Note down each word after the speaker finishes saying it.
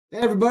Hey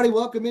everybody,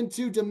 welcome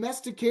into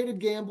Domesticated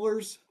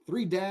Gamblers.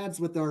 Three dads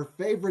with our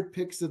favorite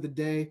picks of the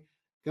day,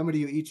 coming to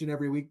you each and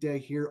every weekday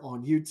here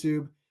on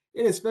YouTube.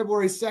 It is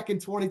February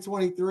 2nd,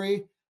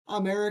 2023.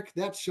 I'm Eric,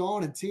 that's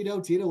Sean, and Tito.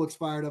 Tito looks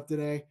fired up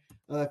today.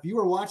 If you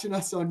are watching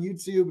us on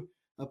YouTube,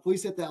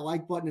 please hit that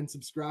like button and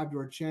subscribe to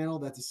our channel.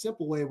 That's a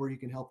simple way where you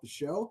can help the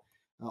show.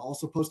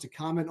 Also post a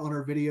comment on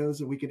our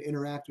videos and we can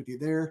interact with you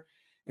there.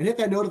 And hit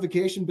that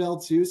notification bell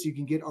too so you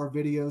can get our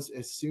videos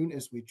as soon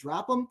as we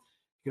drop them.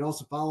 You can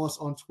also follow us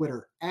on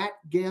Twitter at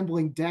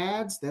Gambling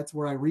Dads. That's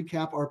where I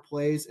recap our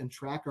plays and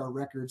track our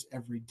records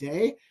every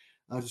day.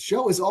 The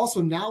show is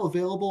also now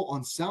available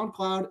on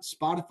SoundCloud,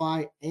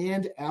 Spotify,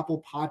 and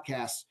Apple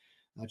Podcasts.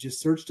 Just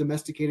search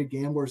Domesticated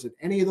Gamblers at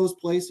any of those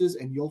places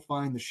and you'll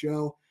find the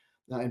show.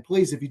 And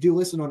please, if you do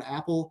listen on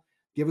Apple,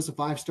 give us a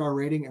 5-star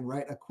rating and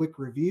write a quick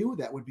review.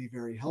 That would be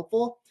very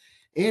helpful.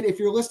 And if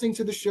you're listening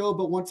to the show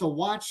but want to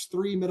watch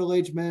three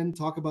middle-aged men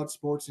talk about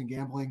sports and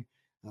gambling,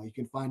 you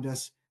can find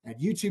us at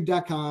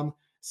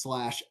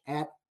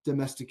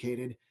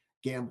youtube.com/@domesticated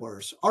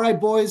gamblers. All right,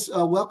 boys,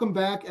 welcome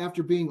back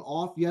after being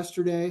off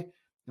yesterday.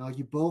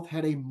 You both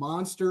had a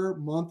monster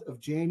month of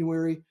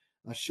January.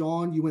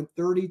 Sean, you went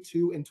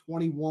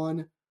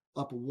 32-21,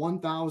 up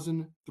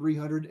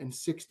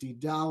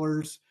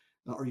 $1,360.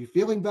 Are you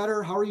feeling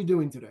better? How are you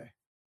doing today?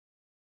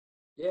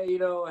 Yeah,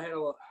 I had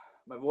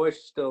my voice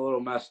is still a little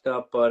messed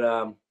up, but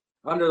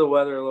under the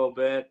weather a little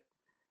bit.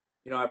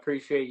 I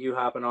appreciate you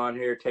hopping on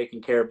here,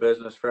 taking care of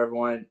business for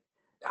everyone.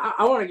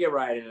 I want to get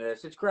right into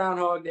this. It's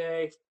Groundhog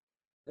Day.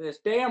 And this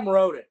damn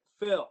rodent,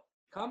 Phil,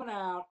 coming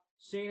out,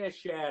 seeing his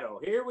shadow.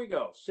 Here we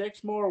go.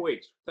 6 more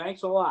weeks.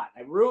 Thanks a lot.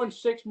 I ruined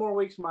 6 more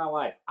weeks of my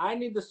life. I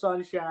need the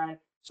sunshine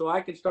so I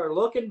can start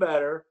looking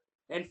better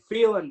and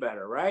feeling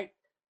better, right?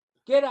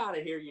 Get out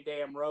of here, you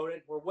damn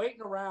rodent. We're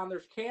waiting around.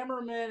 There's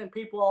cameramen and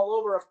people all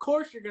over. Of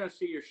course you're going to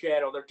see your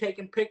shadow. They're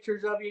taking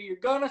pictures of you. You're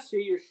going to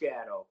see your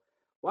shadow.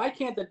 Why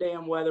can't the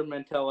damn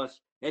weathermen tell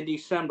us in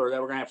December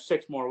that we're going to have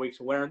 6 more weeks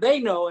of winter?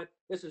 They know it.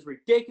 This is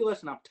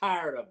ridiculous, and I'm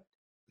tired of it.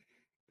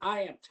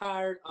 I am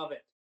tired of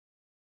it.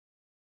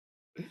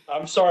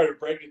 I'm sorry to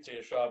break it to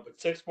you, Sean,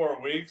 but 6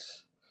 more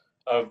weeks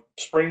of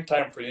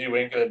springtime for you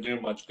ain't going to do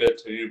much good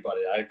to you,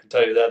 buddy. I can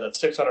tell you that. That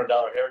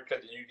 $600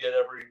 haircut that you get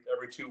every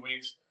 2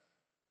 weeks,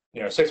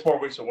 6 more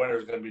weeks of winter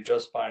is going to be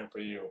just fine for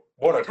you.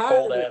 What a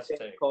cold-ass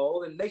take.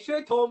 Cold, and they should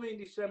have told me in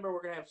December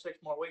we're going to have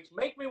 6 more weeks.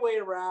 Make me wait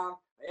around.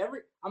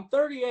 I'm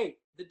 38.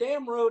 The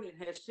damn rodent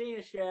has seen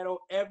a shadow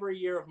every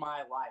year of my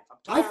life. I'm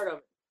tired of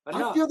it.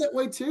 Enough. I feel that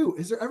way too.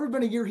 Has there ever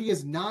been a year he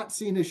has not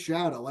seen his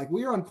shadow? Like,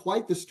 we are on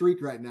quite the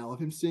streak right now of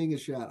him seeing his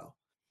shadow.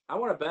 I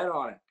want to bet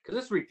on it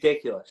because it's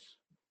ridiculous.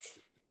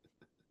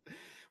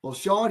 Well,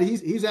 Sean,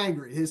 he's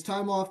angry. His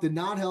time off did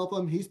not help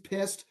him. He's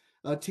pissed.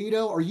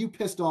 Tito, are you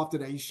pissed off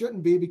today? You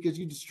shouldn't be because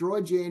you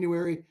destroyed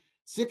January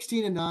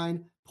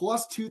 16-9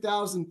 plus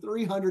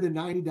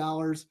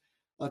 $2,390.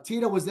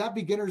 Tito, was that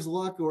beginner's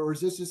luck or is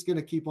this just going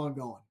to keep on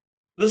going?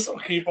 This will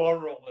keep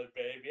on rolling,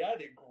 baby. I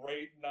had a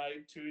great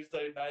night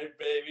Tuesday night,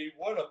 baby.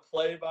 What a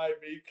play by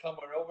me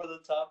coming over the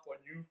top on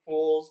you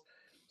fools.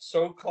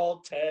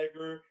 So-called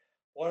tagger.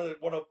 Want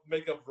to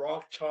make a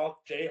rock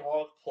chalk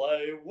Jayhawk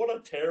play. What a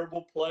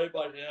terrible play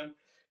by him.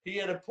 He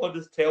had to put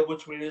his tail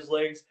between his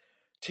legs.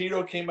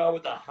 Tito came out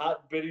with a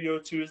hot video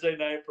Tuesday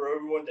night for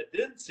everyone that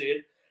didn't see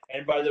it.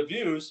 And by the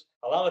views,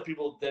 a lot of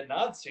people did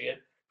not see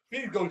it.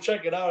 Please go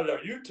check it out at our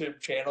YouTube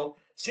channel.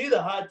 See the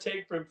hot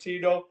take from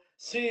Tito.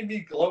 See me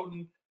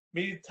gloating,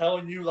 me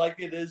telling you like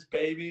it is,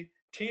 baby.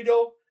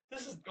 Tito,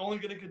 this is only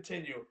going to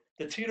continue.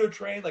 The Tito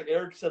train, like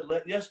Eric said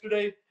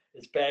yesterday,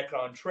 is back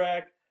on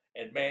track.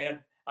 And,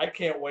 man, I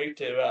can't wait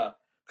to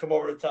come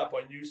over the top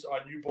on you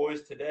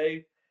boys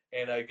today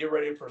and get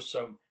ready for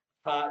some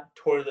hot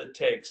toilet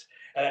takes.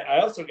 And I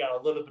also got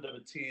a little bit of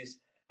a tease.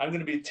 I'm going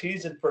to be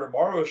teasing for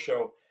tomorrow's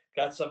show.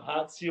 Got some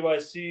hot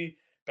CYC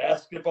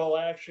basketball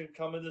action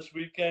coming this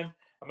weekend.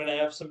 I'm going to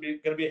have going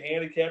to be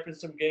handicapping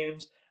some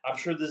games. I'm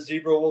sure the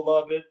Zebra will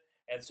love it.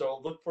 And so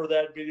look for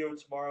that video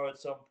tomorrow at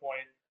some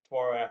point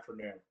tomorrow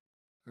afternoon.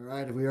 All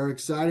right. We are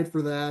excited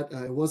for that.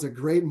 It was a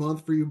great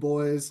month for you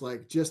boys,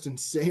 like just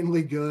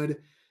insanely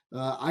good.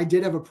 I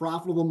did have a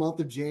profitable month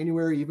of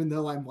January, even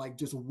though I'm like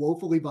just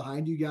woefully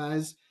behind you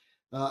guys.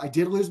 I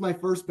did lose my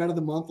first bet of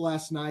the month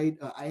last night.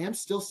 I am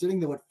still sitting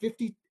though at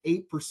 58%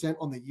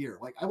 on the year.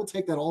 Like, I will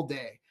take that all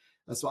day.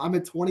 So I'm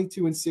at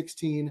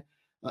 22-16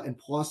 and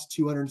plus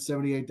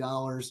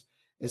 $278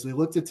 as we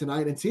looked at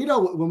tonight. And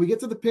Tito, when we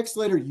get to the picks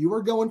later, you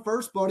are going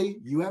first, buddy.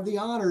 You have the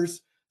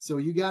honors. So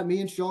you got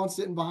me and Sean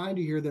sitting behind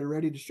you here that are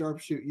ready to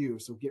sharpshoot you.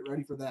 So get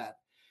ready for that.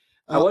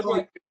 I would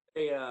like to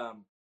say,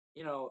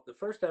 the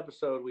first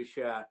episode we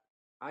shot,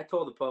 I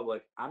told the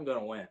public I'm going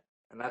to win.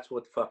 And that's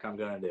what the fuck I'm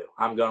going to do.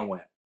 I'm going to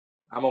win.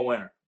 I'm a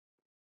winner.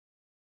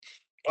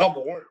 I'm a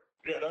winner.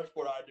 Yeah, that's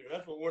what I do.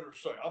 That's what winners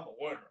say. I'm a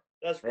winner.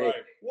 That's right.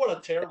 What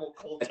a terrible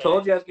cold. I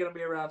told you I was going to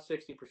be around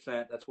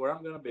 60%. That's where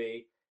I'm going to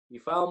be. You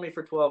followed me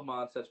for 12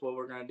 months. That's what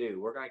we're going to do.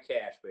 We're going to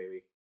cash,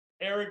 baby.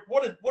 Eric,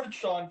 what did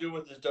Sean do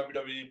with his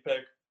WWE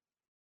pick?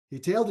 He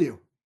tailed you.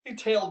 He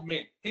tailed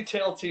me. He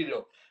tailed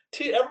Tito.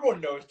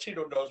 Everyone knows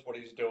Tito knows what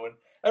he's doing.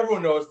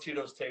 Everyone knows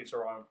Tito's takes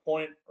are on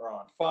point or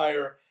on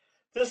fire.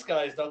 This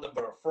guy is nothing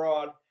but a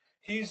fraud.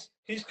 He's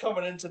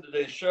coming into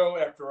today's show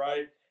after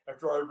I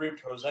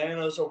reaped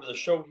hosannas over the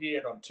show he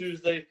had on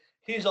Tuesday.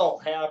 He's all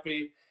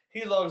happy.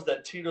 He loves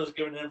that Tito's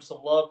giving him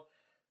some love.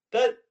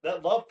 That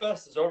love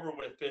fest is over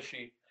with,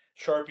 Fishy,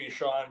 Sharpie,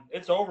 Sean.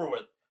 It's over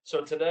with.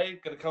 So today,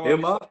 gonna come up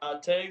with some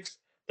hot takes.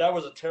 That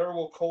was a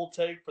terrible cold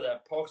take for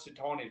that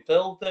Punxsutawney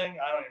Phil thing.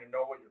 I don't even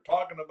know what you're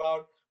talking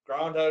about.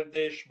 Groundhog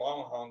Day,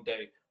 Schmalahong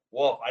Day.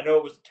 Woof. I know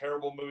it was a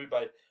terrible movie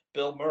by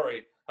Bill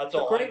Murray. That's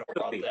all I know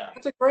about that.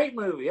 It's a great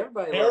movie.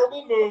 Everybody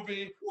terrible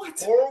movie. What?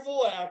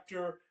 Horrible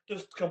actor.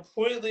 Just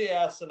completely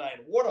asinine.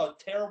 What a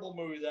terrible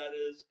movie that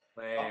is.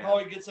 Man. I'll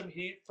probably get some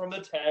heat from the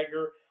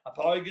tagger. I'll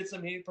probably get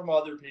some heat from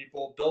other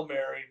people. Bill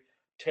Murray.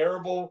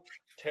 Terrible,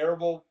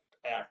 terrible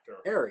actor.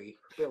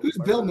 Who's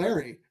Bill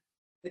Murray?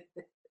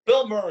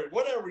 Bill Murray.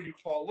 Whatever he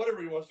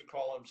wants to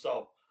call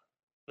himself.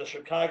 The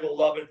Chicago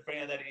loving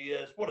fan that he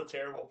is. What a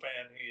terrible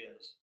fan he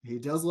is. He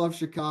does love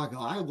Chicago.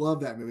 I love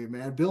that movie,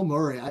 man. Bill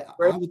Murray. I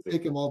would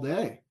take him all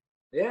day.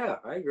 Yeah,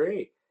 I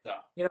agree. Yeah.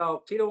 You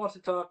know, Tito wants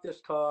to talk this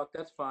talk.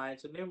 That's fine.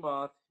 It's a new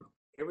month.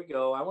 Here we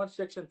go. I went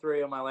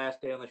 6-3 on my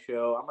last day on the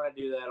show. I'm going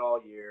to do that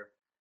all year.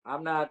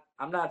 I'm not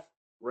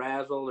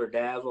razzled or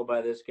dazzled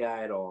by this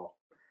guy at all.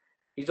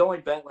 He's only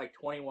bet like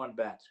 21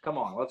 bets. Come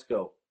on, let's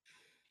go.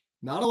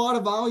 Not a lot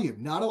of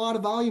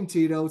volume,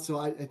 Tito. So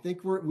I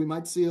think we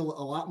might see a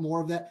lot more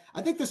of that.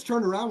 I think this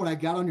turned around when I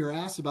got on your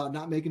ass about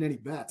not making any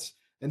bets.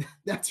 And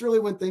that's really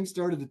when things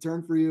started to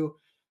turn for you.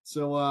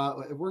 So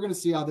we're going to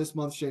see how this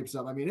month shapes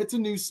up. I mean, it's a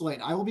new slate.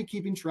 I will be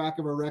keeping track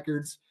of our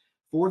records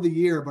for the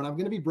year, but I'm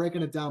going to be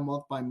breaking it down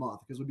month by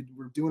month because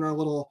we're doing our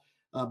little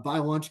buy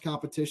lunch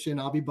competition.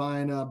 I'll be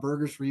buying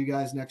burgers for you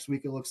guys next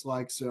week, it looks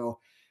like. So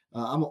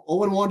I'm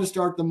 0-1 to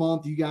start the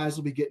month. You guys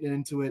will be getting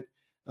into it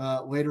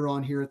later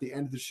on here at the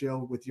end of the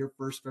show with your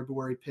first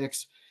February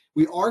picks.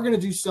 We are going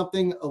to do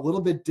something a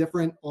little bit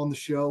different on the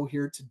show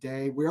here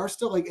today. We are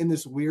still like in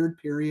this weird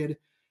period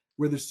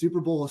where the Super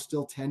Bowl is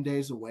still 10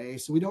 days away.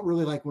 So we don't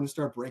really want to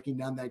start breaking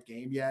down that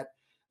game yet.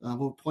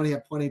 We'll have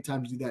plenty of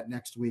time to do that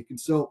next week. And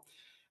so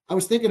I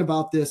was thinking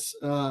about this.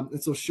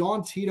 And so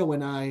Sean, Tito,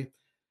 and I,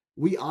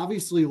 we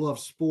obviously love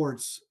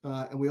sports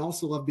and we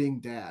also love being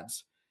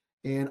dads.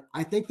 And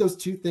I think those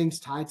two things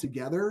tie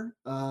together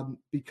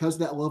because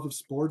that love of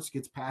sports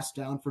gets passed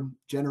down from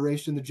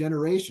generation to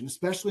generation,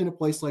 especially in a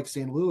place like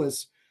St.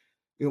 Louis,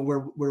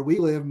 where we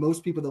live.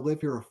 Most people that live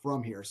here are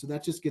from here. So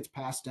that just gets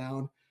passed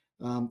down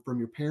from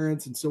your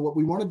parents. And so what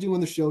we want to do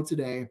on the show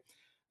today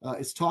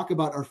is talk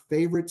about our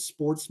favorite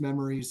sports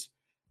memories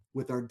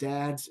with our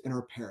dads and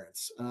our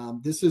parents.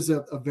 This is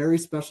a very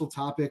special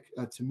topic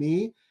to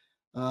me.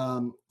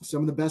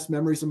 Some of the best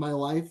memories of my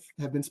life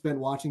have been spent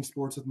watching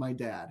sports with my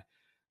dad.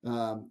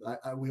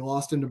 We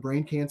lost him to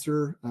brain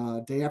cancer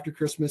day after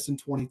Christmas in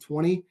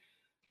 2020.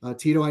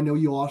 Tito, I know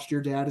you lost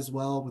your dad as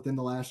well within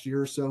the last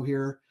year or so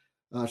here.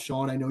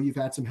 Sean, I know you've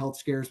had some health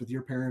scares with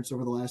your parents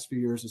over the last few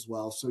years as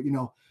well. So,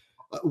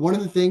 one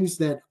of the things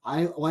that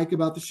I like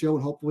about the show,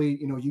 and hopefully,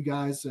 you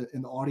guys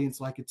in the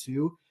audience like it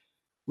too,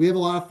 we have a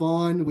lot of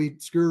fun. We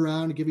screw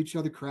around and give each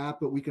other crap,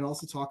 but we can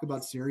also talk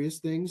about serious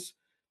things,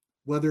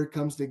 whether it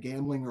comes to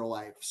gambling or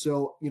life.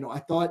 So, I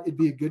thought it'd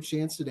be a good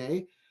chance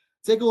today.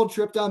 Take a little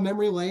trip down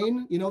memory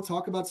lane,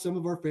 talk about some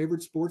of our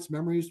favorite sports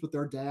memories with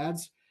our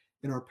dads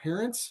and our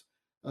parents.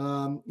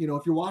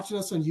 If you're watching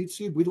us on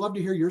YouTube, we'd love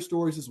to hear your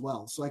stories as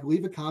well. So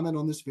leave a comment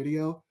on this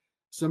video,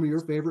 some of your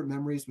favorite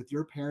memories with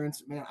your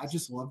parents. Man, I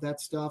just love that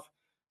stuff.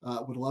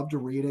 Would love to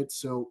read it.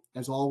 So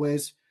as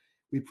always,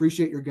 we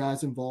appreciate your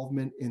guys'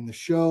 involvement in the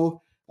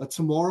show.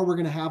 Tomorrow, we're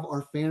going to have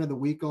our fan of the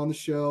week on the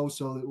show.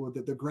 So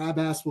the grab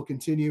ass will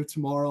continue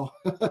tomorrow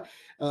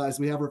as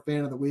we have our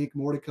fan of the week.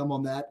 More to come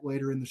on that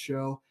later in the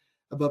show.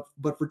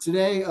 But for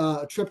today,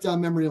 a trip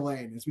down memory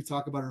lane as we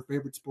talk about our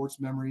favorite sports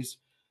memories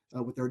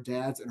with our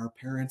dads and our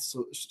parents.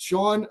 So,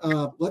 Sean,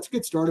 let's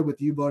get started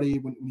with you, buddy.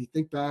 When you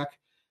think back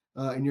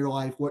in your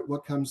life,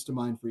 what comes to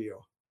mind for you?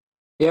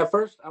 Yeah,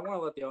 first, I want to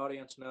let the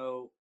audience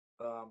know,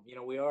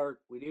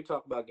 we do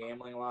talk about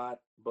gambling a lot,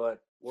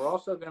 but we're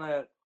also going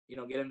to,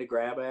 get into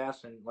grab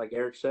ass and, like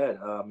Eric said,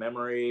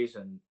 memories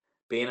and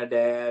being a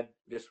dad,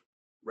 just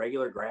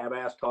regular grab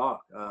ass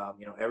talk,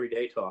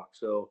 everyday talk.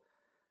 So,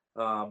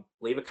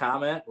 leave a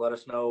comment. Let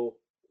us know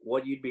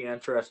what you'd be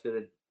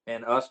interested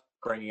in us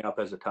bringing up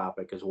as a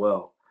topic as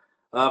well.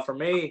 For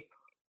me,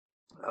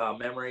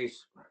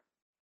 memories.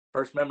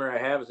 First memory I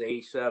have is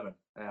 '87.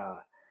 I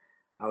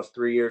was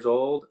 3 years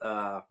old,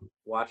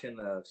 watching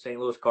the St.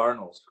 Louis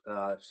Cardinals.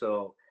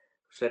 So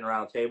sitting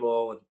around the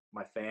table with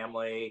my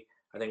family.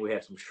 I think we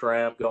had some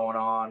shrimp going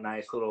on.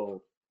 Nice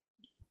little,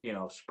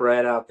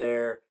 spread out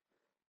there.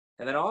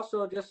 And then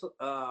also just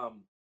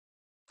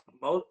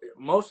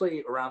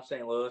mostly around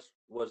St. Louis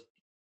was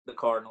the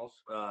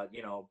Cardinals,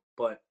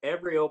 but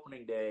every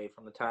opening day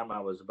from the time I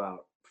was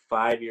about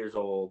 5 years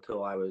old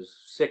till I was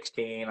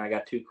 16, I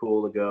got too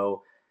cool to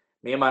go.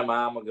 Me and my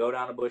mom would go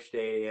down to Busch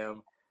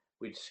Stadium.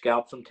 We'd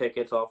scalp some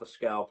tickets off a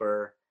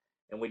scalper,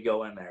 and we'd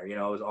go in there. You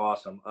know, it was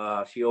awesome.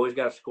 She always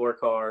got a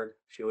scorecard.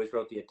 She always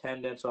wrote the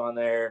attendance on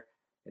there.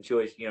 And she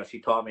always, you know, she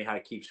taught me how to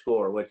keep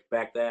score, which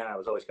back then I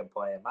was always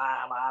complaining,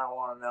 Mom, I don't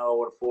want to know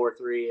what a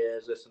 4-3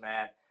 is, this and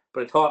that.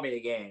 But it taught me the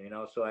game, you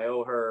know, so I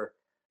owe her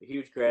a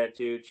huge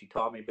gratitude. She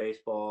taught me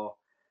baseball.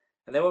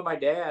 And then with my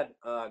dad,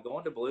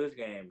 going to Blues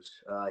games,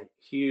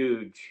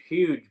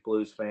 huge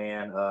Blues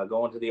fan.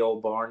 Going to the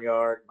old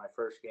barnyard, my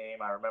first game,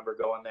 I remember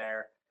going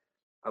there.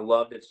 I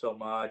loved it so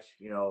much.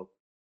 You know,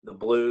 the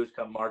Blues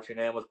come marching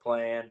in was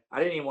playing. I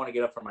didn't even want to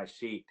get up from my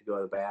seat to go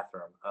to the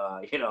bathroom.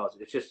 You know,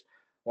 it's just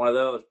one of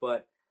those.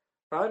 But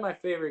probably my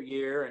favorite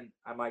year, and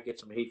I might get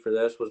some heat for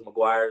this, was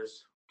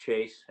McGuire's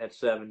chase at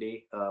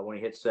 70 when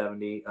he hit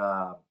 70.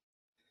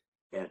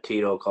 Yeah,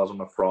 Tito calls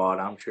him a fraud,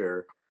 I'm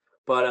sure.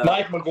 But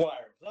Mike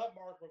McGuire, not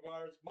Mark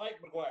McGuire, it's Mike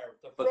McGuire,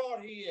 the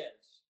fraud he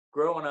is.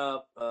 Growing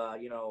up,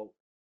 you know,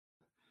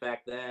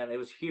 back then it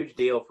was a huge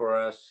deal for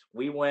us.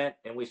 We went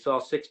and we saw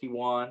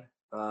 61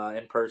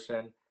 in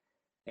person,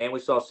 and we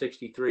saw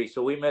 63.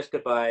 So we missed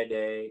it by a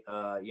day.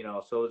 You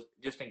know, so it was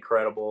just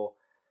incredible.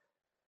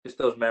 Just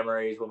those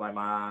memories with my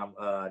mom,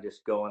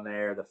 just going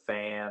there, the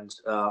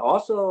fans.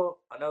 Also,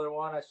 another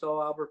one, I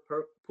saw Albert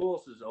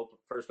Pujols'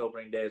 first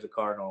opening day as a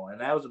Cardinal,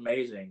 and that was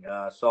amazing.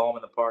 Saw him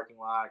in the parking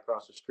lot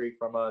across the street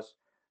from us.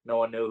 No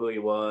one knew who he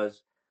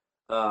was.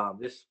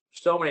 Just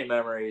so many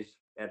memories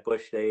at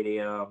Busch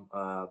Stadium.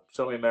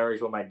 So many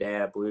memories with my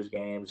dad at Blues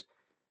games.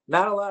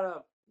 Not a lot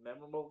of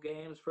memorable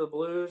games for the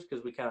Blues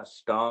because we kind of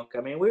stunk.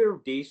 I mean, we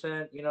were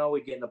decent, you know,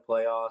 we'd get in the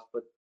playoffs,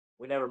 but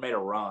we never made a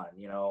run,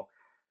 you know.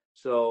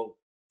 So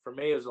for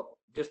me, it was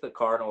just the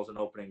Cardinals and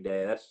opening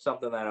day. That's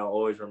something that I'll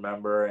always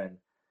remember, and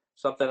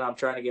something I'm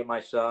trying to get my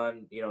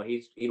son. You know,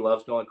 he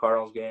loves going to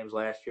Cardinals games.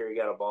 Last year, he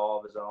got a ball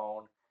of his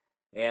own,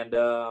 and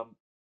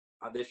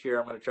this year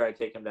I'm going to try to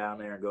take him down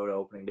there and go to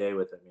opening day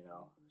with him. You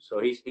know, so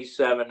he's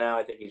 7 now.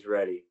 I think he's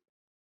ready.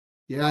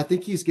 Yeah, I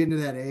think he's getting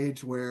to that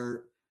age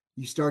where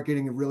you start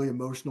getting really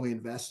emotionally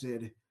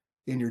invested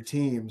in your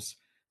teams.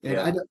 And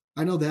Yeah.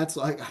 I know that's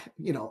like,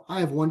 you know,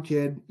 I have one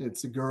kid,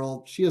 it's a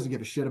girl. She doesn't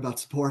give a shit about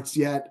sports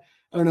yet.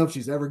 I don't know if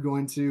she's ever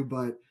going to,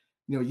 but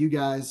you know, you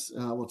guys,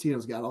 well,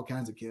 Tito's got all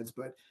kinds of kids,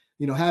 but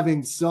you know,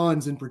 having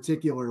sons in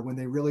particular, when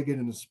they really get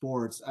into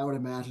sports, I would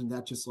imagine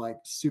that just like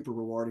super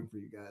rewarding for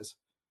you guys.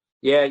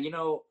 Yeah, you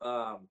know,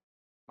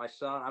 my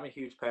son, I'm a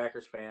huge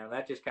Packers fan.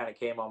 That just kind of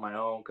came on my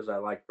own because I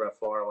like Brett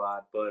Favre a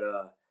lot.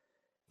 But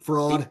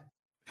Fraud.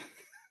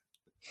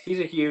 he's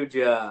a huge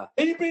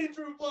He beat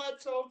Drew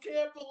Bledsoe.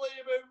 Can't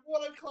believe it.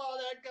 What a clown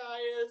that guy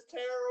is.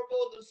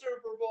 Terrible. The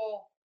Super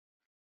Bowl.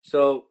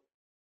 so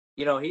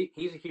you know,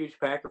 he's a huge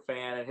Packer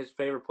fan, and his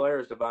favorite player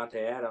is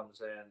Devontae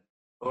Adams. And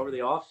over the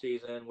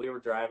offseason, we were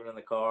driving in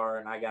the car,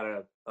 and I got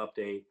an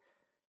update.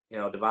 You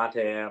know,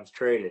 Devontae Adams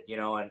traded. You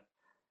know, and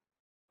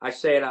I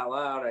say it out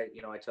loud.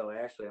 I tell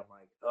Ashley, I'm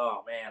like,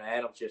 oh man,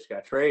 Adams just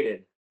got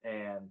traded,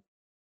 and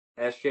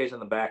SJ's in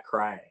the back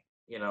crying.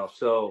 You know,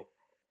 so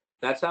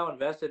that's how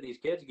invested these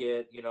kids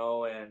get. You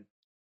know, and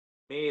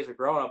me as a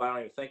grown up, I don't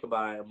even think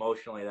about it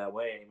emotionally that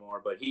way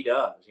anymore, but he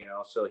does. You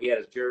know, so he had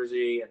his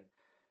jersey, and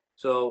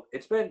so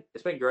it's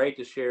been great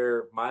to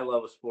share my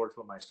love of sports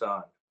with my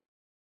son.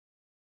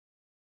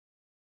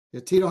 Yeah,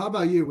 Tito, how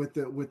about you with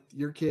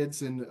your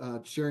kids and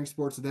sharing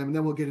sports with them, and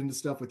then we'll get into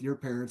stuff with your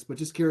parents. But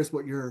just curious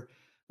what your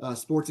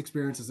sports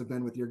experiences have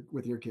been with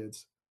your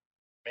kids.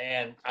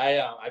 Man,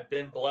 I've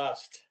been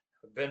blessed.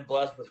 I've been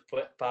blessed with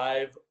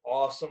 5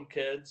 awesome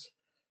kids.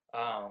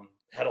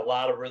 Had a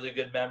lot of really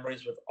good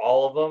memories with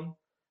all of them.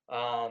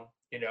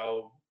 You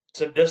know,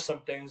 just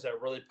some things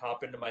that really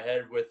pop into my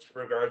head with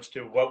regards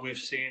to what we've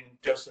seen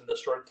just in the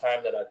short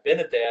time that I've been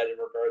a dad. In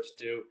regards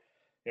to,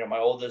 you know, my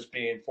oldest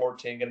being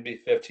 14, going to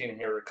be 15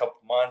 here in a couple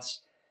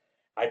months.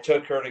 I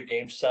took her to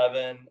Game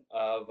 7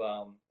 of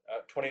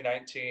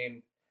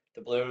 2019,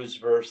 the Blues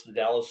versus the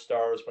Dallas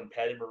Stars, when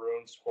Patty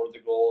Maroon scored the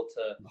goal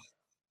to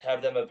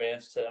have them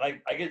advance to.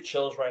 And I get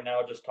chills right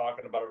now just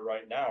talking about it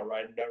right now.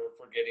 Right, never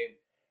forgetting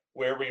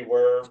where we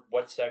were,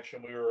 what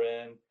section we were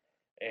in,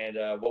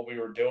 and what we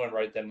were doing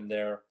right then and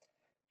there.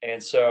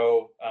 And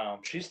so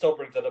she still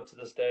brings that up to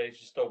this day.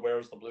 She still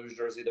wears the Blues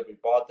jersey that we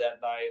bought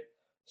that night.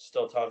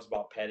 Still talks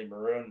about Patty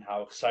Maroon and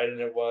how exciting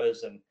it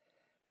was, and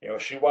you know,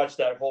 she watched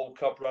that whole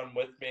cup run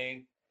with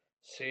me,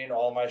 seeing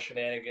all my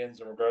shenanigans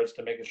in regards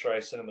to making sure I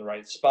sit in the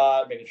right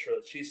spot, making sure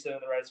that she's sitting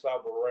in the right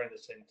spot, we're wearing the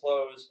same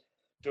clothes,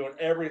 doing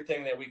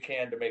everything that we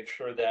can to make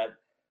sure that,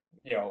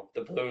 you know,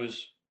 the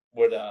Blues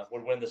would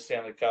win the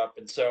Stanley Cup.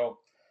 And so,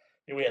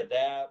 you know, we had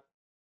that.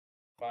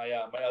 My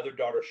other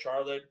daughter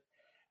Charlotte,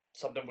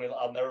 something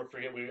I'll never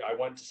forget. I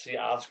went to see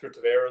Oscar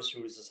Taveras,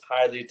 who was this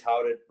highly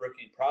touted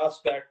rookie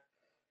prospect.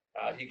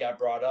 He got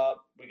brought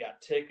up. We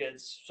got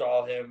tickets.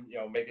 Saw him, you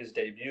know, make his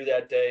debut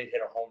that day.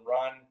 Hit a home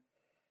run,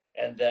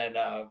 and then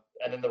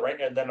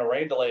the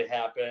rain delay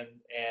happened,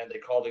 and they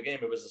called the game.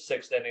 It was the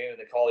 6th inning, and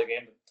they called the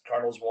game. The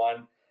Cardinals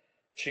won.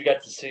 She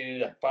got to see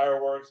the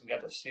fireworks and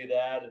got to see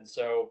that, and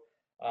so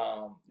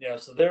you know,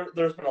 so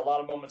there's been a lot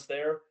of moments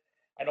there.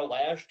 I know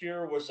last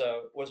year was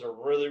a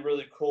really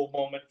really cool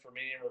moment for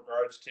me in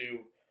regards to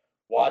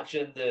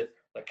watching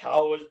the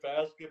college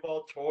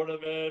basketball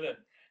tournament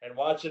and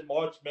watching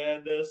March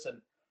Madness.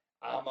 And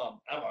I'm a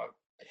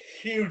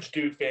huge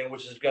Duke fan,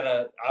 which is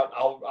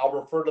I'll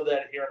refer to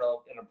that here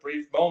in a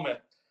brief moment.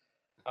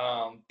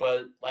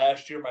 But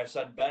last year, my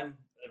son Ben,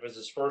 it was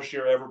his first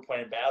year ever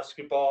playing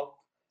basketball,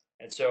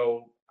 and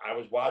so I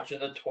was watching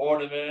the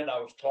tournament. I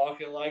was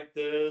talking like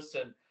this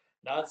and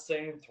not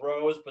saying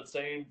throws, but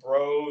saying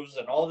bros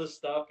and all this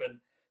stuff, and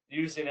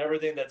using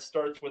everything that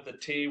starts with a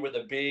T with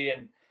a B.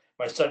 And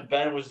my son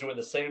Ben was doing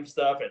the same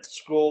stuff at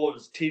school.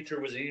 His teacher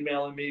was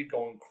emailing me,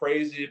 going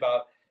crazy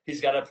about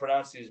he's got to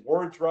pronounce these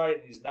words right,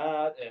 and he's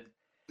not. And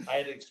I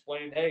had to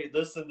explain, hey,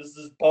 listen, this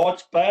is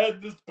botch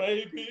badness,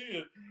 baby,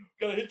 and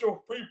gotta hit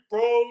your free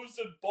throws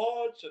and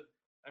botch. And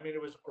I mean,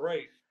 it was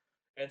great.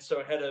 And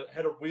so I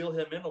had to wheel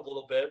him in a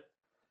little bit.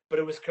 But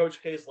it was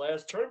Coach K's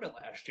last tournament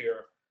last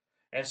year.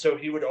 And so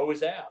he would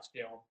always ask,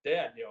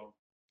 Dad,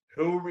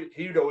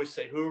 he would always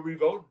say, who are we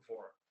voting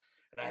for?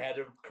 And I had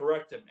to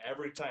correct him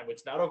every time.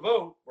 It's not a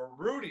vote. We're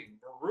rooting.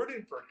 We're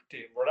rooting for a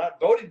team. We're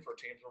not voting for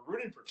teams. We're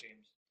rooting for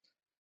teams.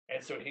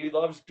 And so he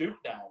loves Duke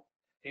now.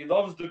 He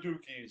loves the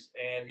Dukies,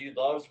 and he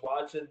loves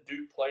watching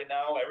Duke play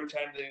now.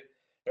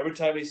 Every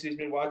time he sees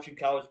me watching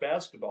college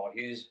basketball,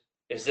 is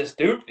this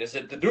Duke? Is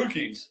it the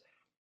Dukies?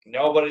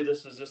 Nobody.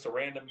 This is just a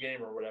random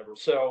game or whatever.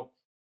 So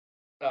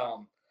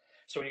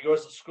he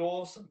goes to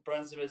school. Some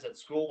friends of his at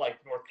school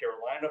like North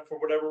Carolina for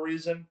whatever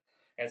reason.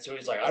 And so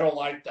he's like, I don't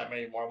like them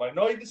anymore. I'm like,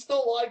 no, you can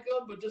still like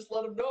them, but just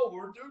let them know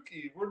we're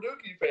Dookie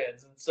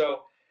fans. And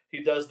so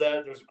he does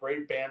that. There's a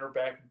great banter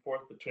back and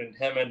forth between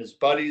him and his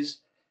buddies.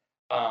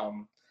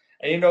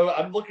 And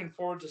I'm looking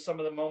forward to some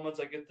of the moments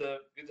I get to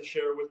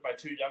share with my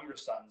two younger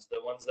sons,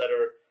 the ones that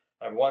are,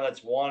 I have one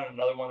that's 1 and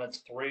another one that's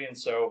 3. And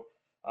so,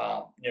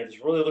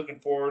 just really looking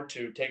forward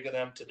to taking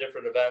them to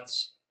different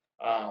events.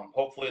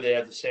 Hopefully they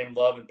have the same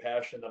love and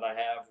passion that I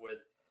have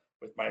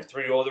with my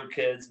 3 older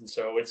kids. And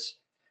so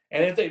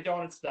and if they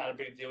don't, it's not a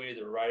big deal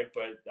either, right?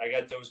 But I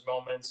got those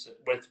moments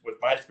with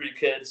my 3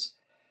 kids.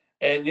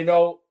 And,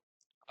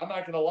 I'm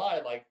not going to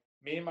lie, like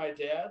me and my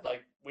dad,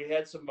 like we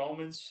had some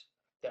moments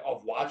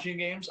of watching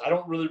games. I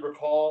don't really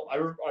recall. I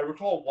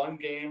recall one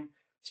game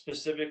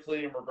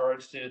specifically in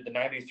regards to the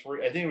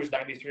 93. I think it was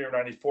 93 or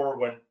 94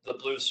 when the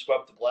Blues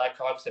swept the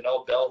Blackhawks and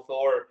El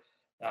Belthor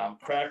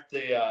cracked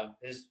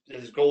his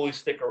goalie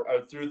stick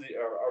through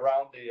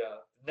around the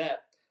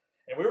net.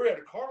 And we were at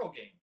a Cardinal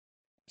game.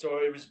 So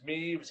it was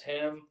me, it was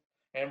him,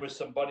 and with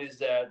some buddies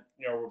that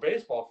were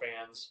baseball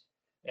fans,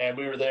 and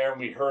we were there and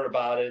we heard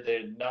about it. They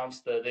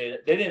announced they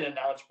didn't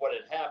announce what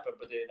had happened,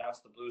 but they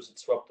announced the Blues had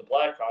swept the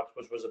Blackhawks,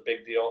 which was a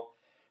big deal.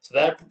 So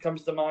that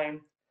comes to mind.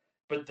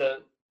 But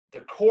the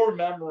core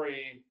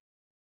memory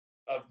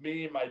of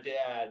me and my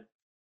dad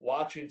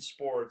watching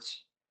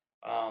sports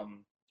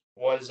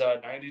was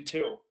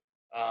 '92,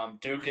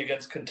 Duke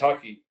against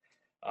Kentucky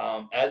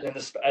at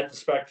the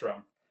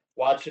Spectrum,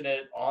 watching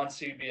it on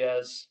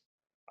CBS.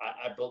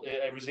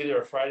 It was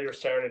either a Friday or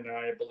Saturday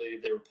night, I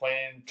believe. They were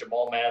playing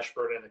Jamal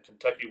Mashburn and the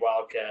Kentucky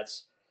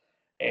Wildcats.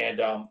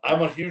 And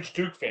I'm a huge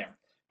Duke fan.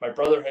 My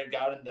brother had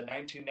gotten the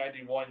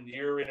 1991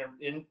 year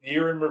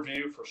in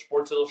review for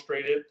Sports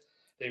Illustrated.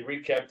 They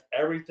recapped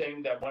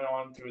everything that went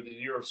on through the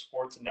year of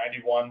sports in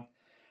 '91.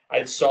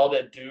 I saw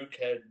that Duke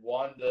had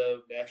won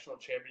the national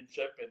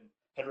championship and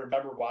had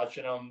remembered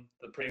watching them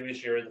the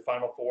previous year in the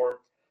Final Four.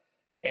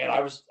 And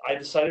I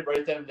decided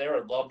right then and there,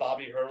 I love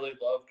Bobby Hurley,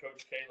 love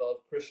Coach K, love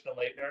Christian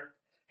Laettner.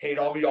 Hate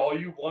on me all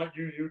you want,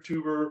 you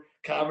YouTuber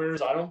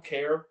commenters. I don't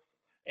care.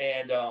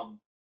 And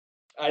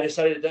I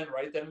decided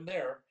right then and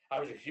there,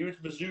 I was a huge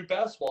Mizzou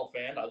basketball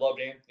fan. I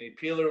loved Anthony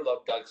Peeler,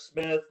 loved Doug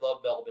Smith,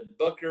 loved Melvin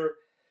Booker.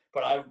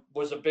 But I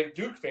was a big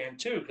Duke fan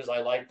too because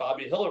I liked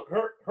Bobby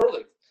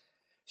Hurley.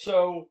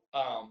 So,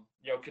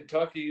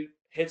 Kentucky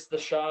hits the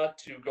shot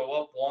to go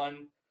up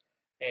 1.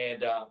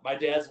 And my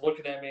dad's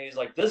looking at me. He's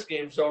like, this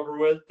game's over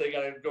with. They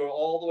got to go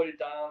all the way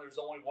down. There's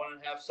only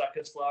 1.5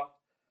 seconds left.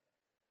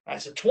 I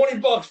said,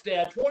 $20,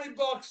 Dad,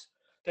 $20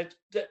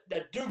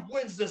 that Duke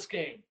wins this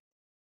game.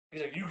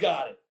 He's like, you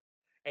got it.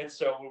 And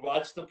so we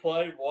watched the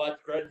play,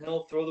 watched Greg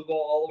Hill throw the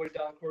ball all the way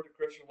down court to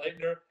Christian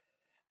Laettner.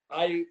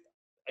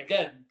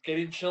 Again,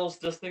 getting chills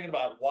just thinking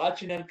about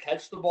watching him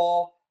catch the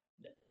ball,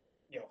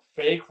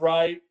 fake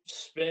right,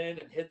 spin,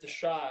 and hit the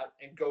shot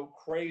and go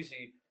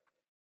crazy.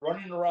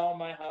 Running around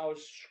my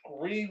house,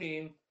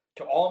 screaming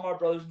to all my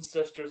brothers and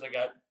sisters. I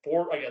got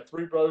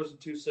 3 brothers and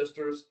 2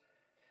 sisters.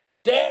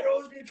 Dad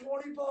owes me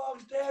 $20.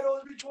 Dad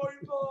owes me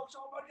 $20. Oh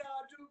my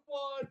God, Duke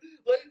won.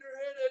 Laettner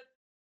hit it,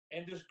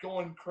 and just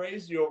going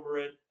crazy over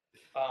it.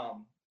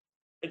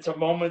 It's a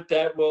moment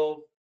that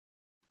will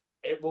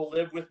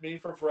live with me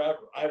for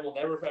forever. I will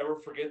never ever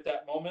forget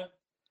that moment.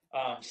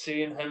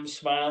 Seeing him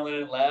smiling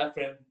and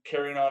laughing,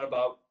 carrying on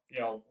about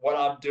what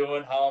I'm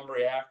doing, how I'm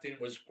reacting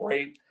was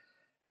great.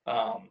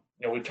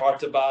 We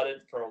talked about it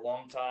for a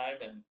long time,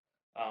 and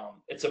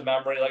it's a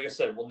memory, like I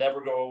said, will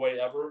never go away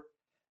ever.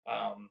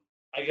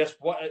 I guess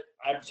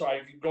I'm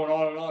sorry, I keep going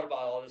on and on about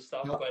all this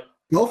stuff, but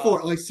go for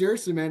it. Like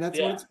seriously, man, that's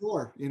yeah. what it's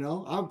for.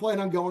 I'm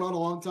planning on going on a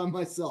long time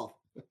myself.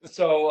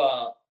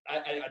 So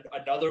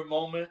Another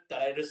moment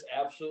that I just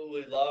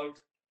absolutely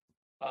loved.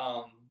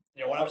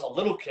 When I was a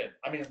little kid,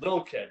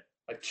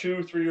 like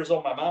 2, 3 years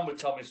old, my mom would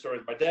tell me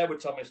stories. My dad would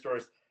tell me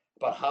stories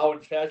about how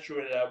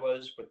infatuated I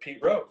was with Pete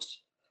Rose.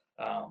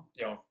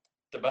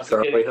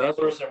 Domesticated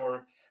gamblers, and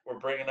we're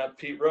bringing up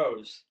Pete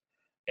Rose,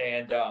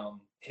 and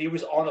he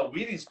was on a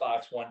Wheaties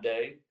box one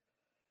day,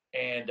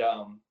 and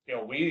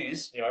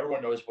Wheaties,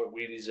 everyone knows what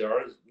Wheaties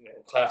are,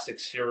 classic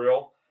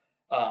cereal,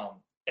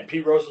 and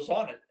Pete Rose was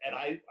on it, and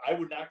I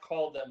would not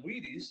call them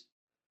Wheaties,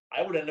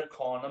 I would end up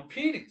calling them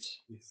Peaties,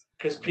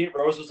 because Pete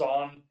Rose was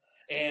on,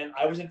 and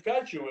I was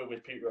infatuated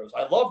with Pete Rose.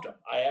 I loved him.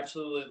 I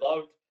absolutely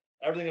loved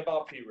everything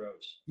about Pete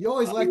Rose. You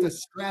always liked a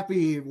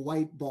scrappy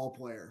white ball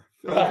player.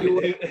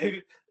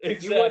 Right.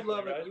 Exactly. You would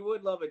love right? it. You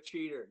would love a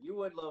cheater. You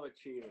would love a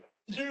cheater.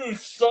 You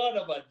son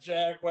of a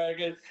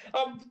jackwagon!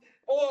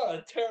 What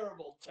a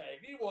terrible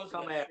tank. He wasn't.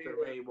 Come after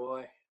me,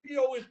 boy. He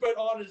always been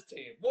on his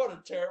team. What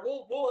a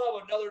terrible. We'll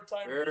have another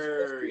time to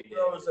discuss Pete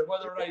Rose and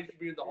whether or not he should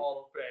be in the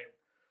Hall of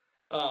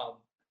Fame.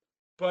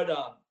 But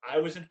I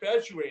was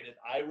infatuated.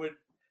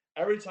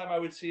 Every time I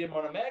would see him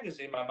on a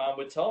magazine, my mom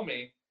would tell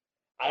me,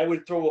 I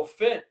would throw a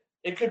fit.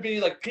 It could be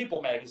like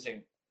People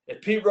magazine.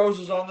 If Pete Rose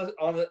was on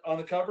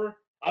the cover,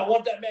 I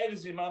want that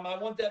magazine, Mom.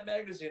 I want that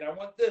magazine. I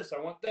want this. I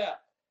want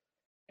that.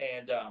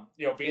 And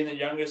being the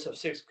youngest of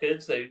 6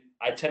 kids,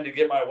 I tend to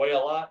get my way a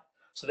lot.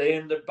 So they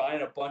ended up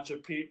buying a bunch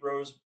of Pete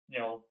Rose,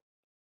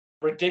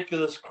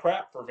 ridiculous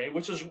crap for me,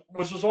 which was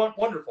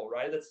wonderful,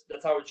 right?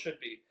 That's how it should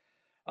be.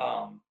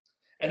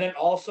 And then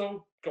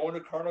also going to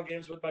Cardinal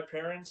games with my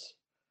parents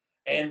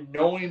and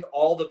knowing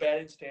all the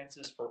batting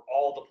stances for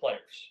all the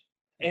players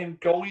and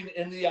going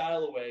in the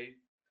aisleway,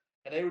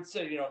 and they would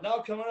say, now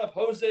coming up,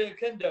 Jose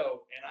Akindo,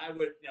 and I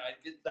would,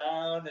 I'd get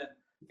down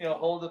and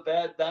hold the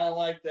bat down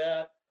like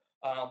that.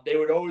 They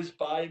would always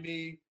buy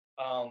me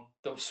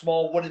the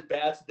small wooden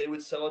bats that they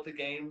would sell at the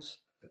games.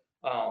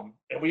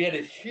 And we had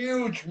a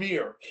huge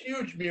mirror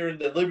in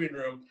the living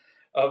room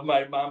of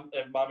my mom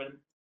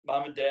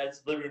and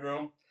dad's living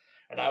room.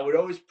 And I would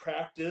always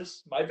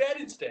practice my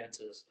batting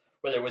stances,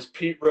 whether it was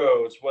Pete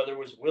Rose, whether it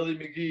was Willie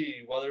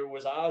McGee, whether it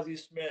was Ozzie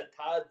Smith,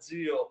 Todd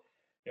Zeal,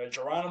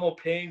 Geronimo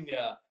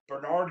Pena,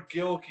 Bernard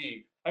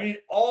Gilkey. I mean,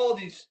 all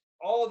these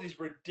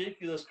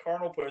ridiculous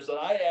Cardinal players that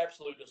I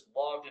absolutely just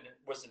loved and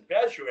was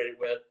infatuated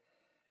with.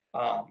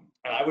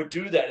 And I would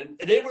do that, and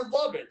they would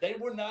love it. They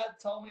would not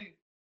tell me,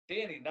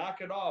 Danny,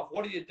 knock it off.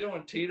 What are you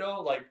doing,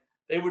 Tito? Like,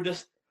 they would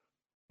just,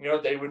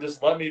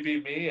 let me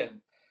be me, and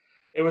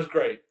it was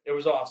great. It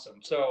was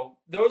awesome. So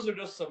those are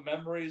just some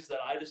memories that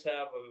I just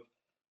have of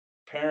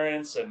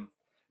parents, and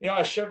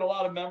I shared a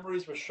lot of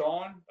memories with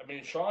Sean. I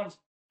mean, Sean's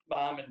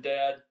mom and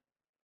dad,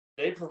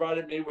 they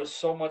provided me with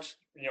so much,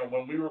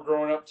 when we were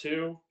growing up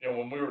too,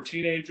 when we were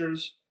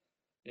teenagers,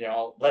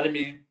 letting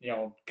me,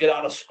 get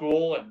out of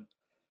school and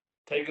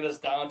taking us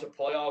down to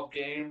playoff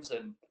games.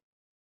 And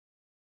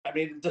I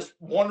mean, just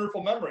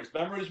wonderful memories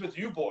with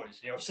you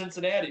boys,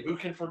 Cincinnati. Who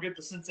can forget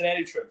the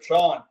Cincinnati trip?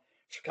 Sean,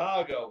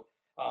 Chicago.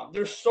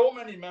 There's so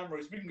many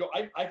memories. We can go,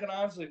 I can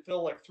honestly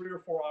fill like 3 or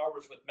 4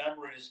 hours with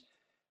memories,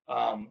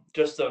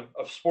 just of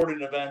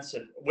sporting events.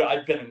 And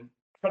I've been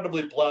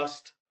incredibly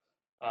blessed,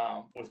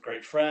 with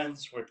great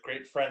friends,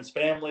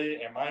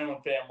 family, and my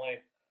own family.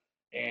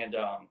 And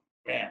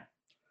man,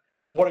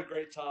 what a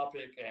great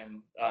topic.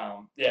 And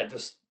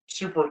just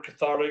super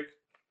cathartic,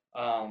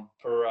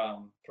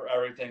 for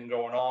everything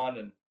going on.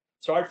 And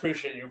so I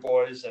appreciate you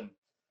boys, and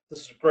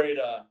this is a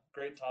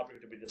great topic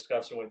to be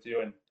discussing with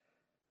you. And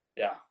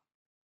yeah.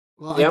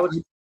 Well,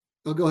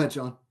 go ahead,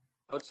 Sean.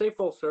 I would say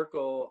full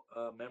circle,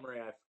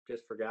 memory I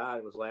just forgot.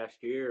 It was last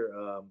year.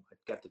 I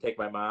got to take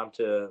my mom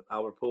to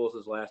Albert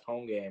Pujols' last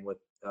home game with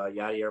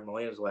Yadier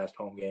Molina's last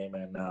home game,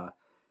 and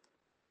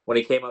when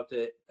he came up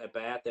to at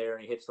bat there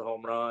and he hits the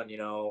home run,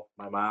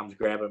 my mom's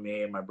grabbing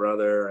me and my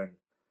brother, and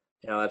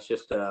that's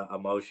just a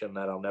emotion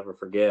that I'll never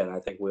forget. I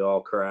think we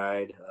all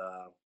cried. It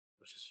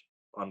was just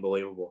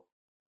unbelievable.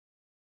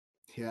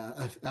 Yeah,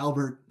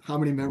 Albert, how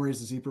many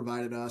memories has he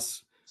provided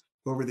us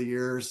over the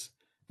years?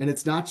 And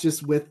it's not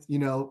just with,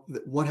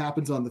 what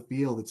happens on the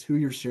field. It's who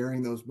you're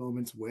sharing those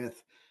moments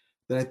with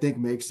that I think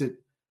makes it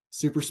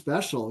super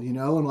special,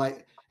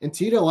 and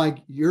Tito,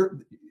 you're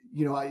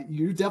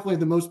definitely have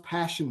the most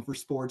passion for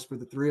sports for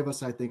the three of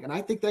us, I think. And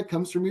I think that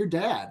comes from your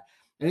dad.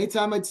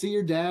 Anytime I'd see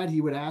your dad,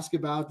 he would ask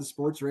about the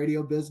sports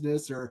radio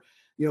business or,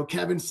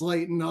 Kevin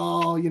Slayton.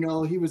 Oh,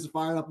 he was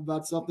fired up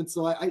about something.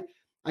 So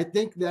I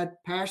think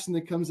that passion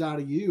that comes out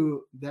of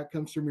you, that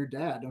comes from your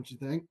dad, don't you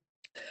think?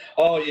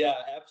 Oh yeah,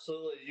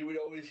 absolutely. You would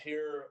always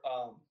hear.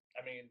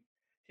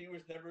 He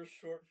was never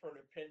short for an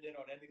opinion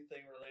on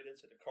anything related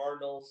to the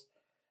Cardinals.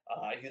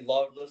 He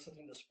loved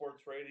listening to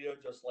sports radio,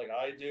 just like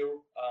I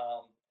do.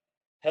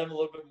 Him a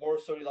little bit more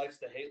so. He likes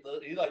to hate.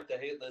 He liked to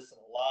hate listen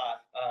a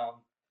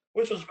lot,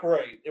 which was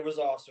great. It was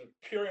awesome,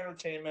 pure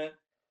entertainment.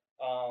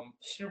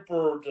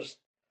 Super just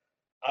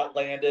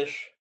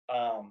outlandish.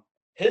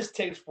 His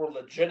takes were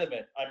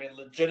legitimate. I mean,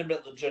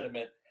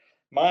 legitimate.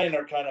 Mine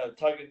are kind of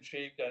tongue in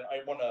cheek.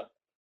 I want to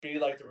be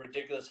like the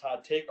ridiculous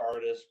hot take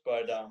artist,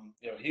 but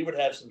he would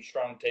have some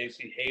strong takes.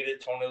 He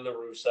hated Tony La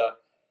Russa.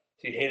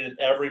 He hated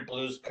every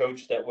Blues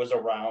coach that was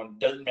around.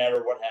 Doesn't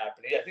matter what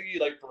happened. I think he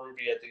liked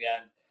Berube at the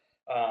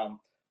end,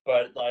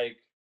 but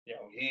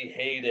he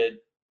hated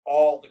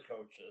all the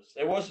coaches.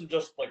 It wasn't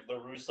just like La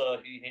Russa.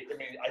 I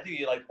think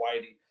he liked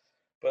Whitey,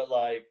 but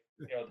the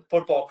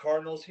football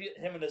Cardinals.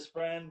 Him and his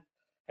friend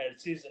had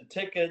season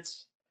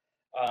tickets.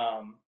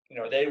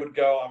 They would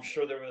go. I'm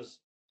sure there was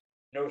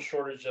no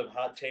shortage of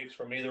hot takes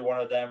from either one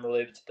of them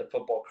related to the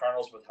football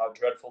Cardinals with how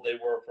dreadful they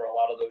were for a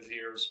lot of those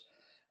years.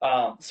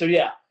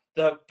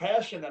 The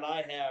passion that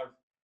I have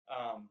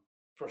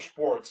for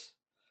sports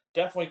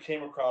definitely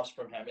came across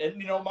from him.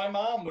 And, my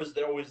mom was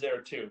always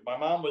there too. My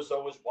mom was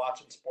always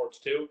watching sports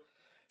too.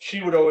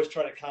 She would always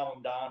try to calm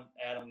him down.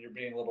 Adam, you're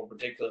being a little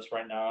ridiculous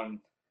right now. And,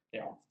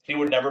 he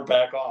would never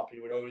back off.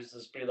 He would always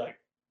just be like,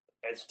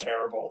 it's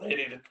terrible. They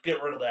need to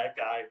get rid of that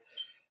guy.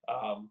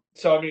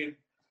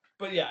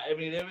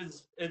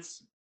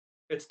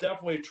 It's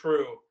definitely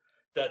true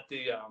that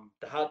the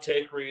hot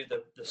takery,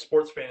 the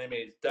sports fan in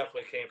me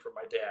definitely came from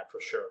my dad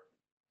for sure.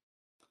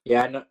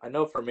 Yeah, I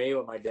know for me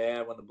with my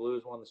dad, when the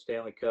Blues won the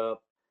Stanley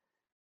Cup,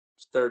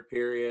 third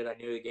period, I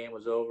knew the game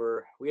was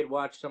over. We had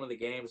watched some of the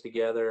games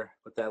together,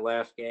 but that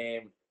last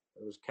game,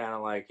 it was kind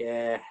of like,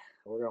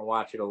 we're going to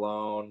watch it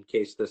alone in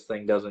case this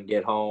thing doesn't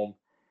get home.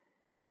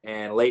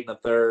 And late in the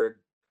third,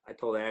 I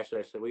told Ashley,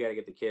 I said, we got to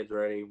get the kids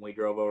ready. When we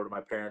drove over to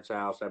my parents'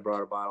 house, I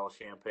brought a bottle of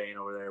champagne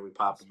over there. We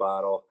popped the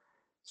bottle.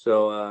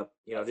 So,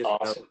 That's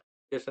awesome.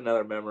 just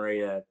another memory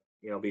that,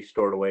 be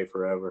stored away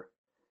forever.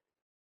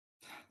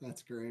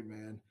 That's great,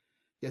 man.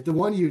 Yeah, the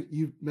one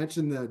you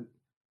mentioned,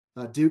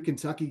 the Duke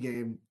Kentucky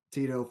game,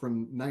 Tito,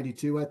 from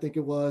 '92, I think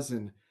it was,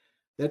 and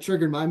that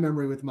triggered my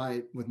memory with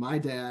my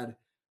dad.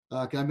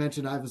 I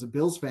mentioned I was a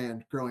Bills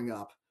fan growing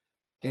up,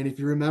 and if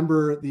you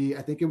remember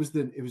I think it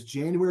was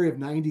January of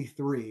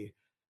 '93.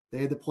 They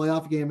had the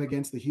playoff game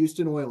against the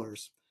Houston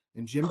Oilers,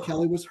 and Jim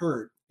Kelly was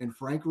hurt, and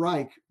Frank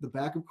Reich, the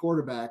backup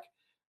quarterback,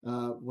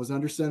 was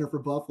under center for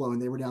Buffalo,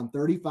 and they were down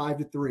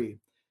 35-3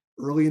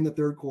 early in the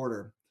third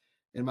quarter.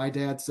 And my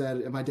dad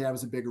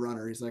was a big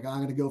runner. He's like, I'm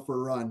going to go for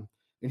a run.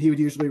 And he would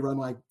usually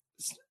run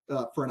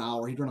for an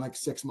hour. He'd run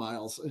 6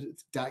 miles.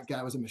 That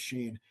guy was a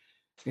machine.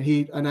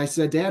 And I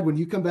said, Dad, when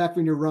you come back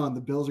from your run,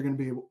 the Bills are going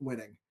to be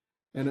winning.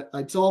 And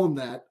I told him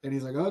that, and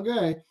he's like,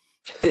 okay.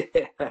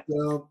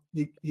 So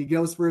he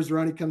goes for his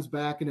run. He comes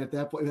back, and at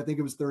that point, I think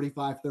it was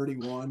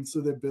 35-31. So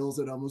the Bills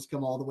had almost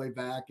come all the way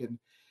back. And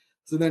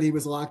so then he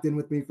was locked in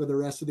with me for the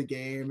rest of the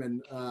game.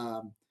 And,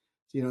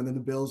 and then the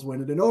Bills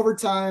win it in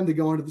overtime. They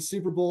go into the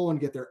Super Bowl and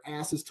get their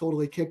asses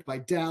totally kicked by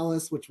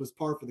Dallas, which was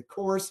par for the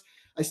course.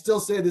 I still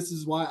say this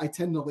is why I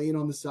tend to lean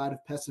on the side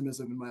of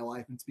pessimism in my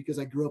life. It's because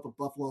I grew up a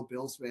Buffalo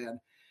Bills fan,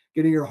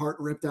 getting your heart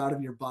ripped out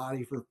of your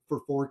body for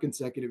 4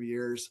 consecutive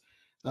years.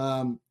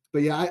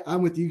 But yeah,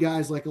 I'm with you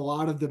guys. Like, a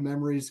lot of the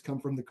memories come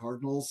from the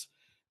Cardinals.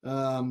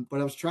 But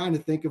I was trying to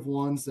think of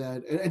ones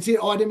that, and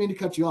Tito, I didn't mean to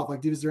cut you off.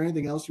 Is there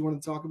anything else you want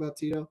to talk about,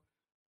 Tito?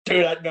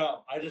 Dude,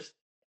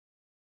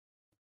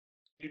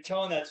 you're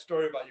telling that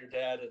story about your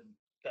dad and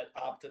that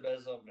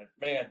optimism, and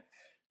man,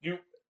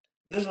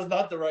 this is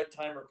not the right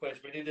time or place.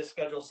 We need to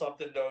schedule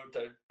something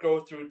to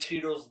go through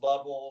Tito's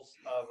levels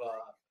of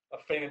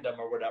a fandom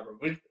or whatever.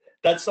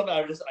 That's something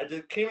I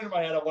came into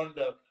my head. I wanted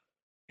to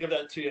give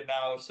that to you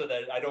now so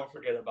that I don't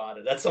forget about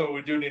it. That's something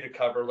we do need to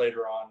cover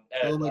later on.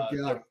 Oh my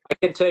God. I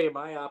can tell you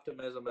my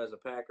optimism as a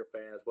Packer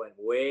fan has went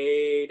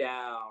way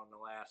down the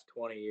last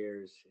 20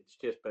 years. It's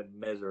just been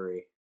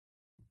misery.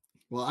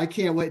 Well, I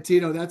can't wait.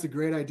 Tito, that's a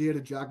great idea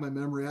to jog my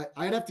memory.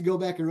 I'd have to go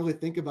back and really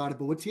think about it.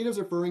 But what Tito's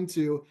referring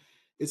to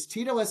is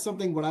Tito has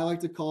something what I like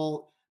to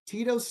call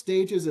Tito's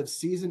stages of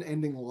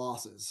season-ending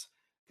losses.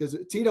 Because,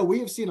 Tito, we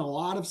have seen a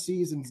lot of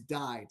seasons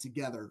die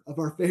together of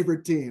our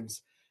favorite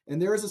teams.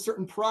 And there is a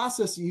certain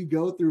process you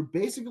go through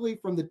basically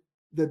from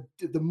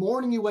the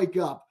morning you wake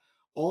up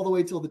all the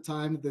way till the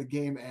time the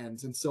game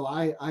ends. And so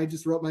I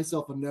just wrote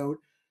myself a note.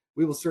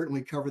 We will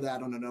certainly cover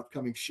that on an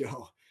upcoming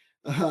show.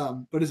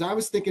 But as I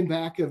was thinking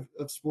back of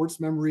sports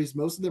memories,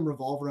 most of them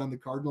revolve around the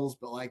Cardinals,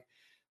 but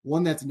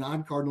one that's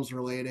non-Cardinals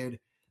related.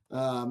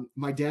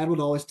 My dad would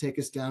always take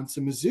us down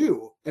to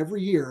Mizzou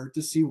every year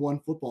to see one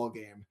football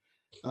game.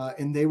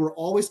 And they were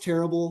always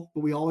terrible,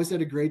 but we always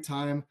had a great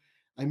time.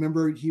 I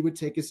remember he would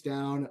take us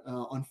down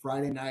on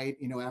Friday night,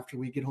 after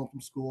we get home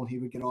from school, and he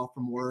would get off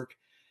from work,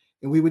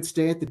 and we would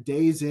stay at the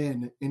Days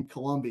Inn in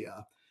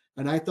Columbia.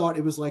 And I thought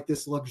it was like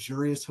this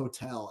luxurious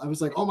hotel. I was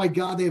like, oh my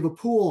God, they have a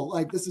pool.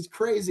 This is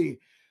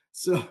crazy.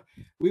 So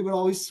we would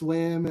always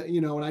swim,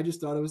 and I just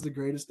thought it was the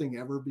greatest thing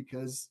ever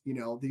because,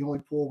 the only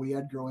pool we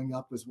had growing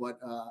up was what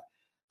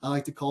I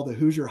like to call the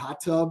Hoosier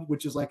hot tub,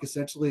 which is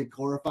essentially a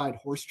glorified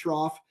horse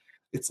trough.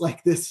 It's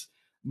like this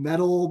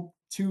metal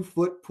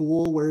 2-foot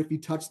pool where if you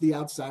touch the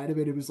outside of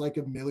it, it was like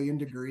 1,000,000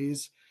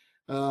 degrees.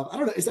 I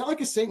don't know. Is that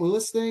a St.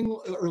 Louis thing,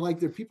 or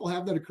do people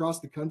have that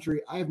across the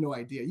country? I have no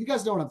idea. You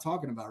guys know what I'm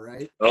talking about,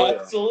 right? Oh, yeah.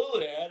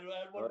 Absolutely. I had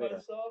one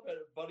myself, and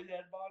a buddy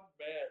had one.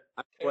 Man,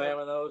 I swam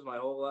in those my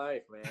whole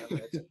life,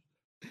 man.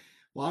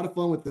 A lot of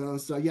fun with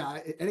those. So yeah,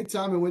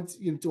 anytime I went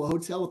to a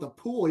hotel with a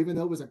pool, even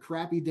though it was a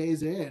crappy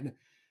Days Inn,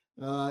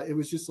 it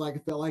was just like,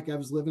 it felt like I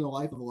was living a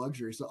life of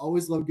luxury. So I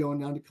always loved going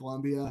down to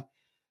Columbia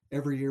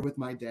every year with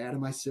my dad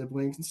and my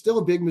siblings, and still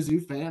a big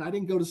Mizzou fan. I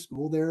didn't go to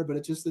school there, but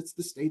it's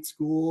the state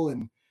school,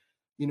 and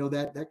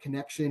that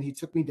connection. He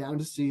took me down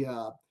to see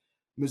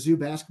Mizzou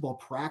basketball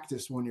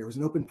practice one year. It was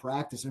an open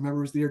practice. I remember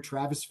it was the year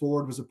Travis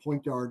Ford was a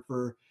point guard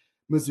for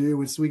Mizzou,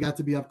 and so we got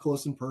to be up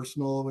close and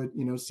personal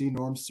with see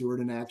Norm Stewart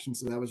in action.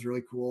 So that was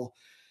really cool.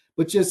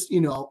 But just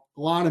a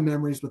lot of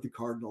memories with the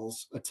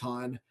Cardinals, a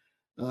ton.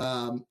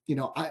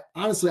 I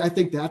honestly I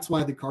think that's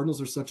why the Cardinals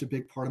are such a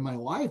big part of my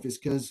life, is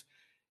because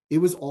it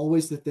was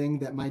always the thing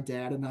that my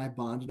dad and I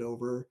bonded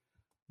over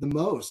the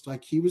most.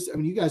 Like, he was, I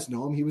mean, you guys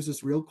know him. He was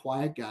this real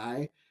quiet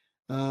guy.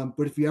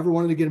 But if you ever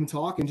wanted to get him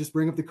talking, just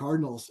bring up the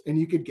Cardinals and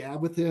you could gab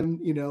with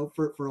him,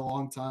 for a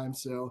long time.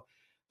 So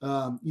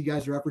you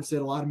guys referenced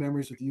it, a lot of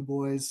memories with you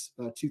boys,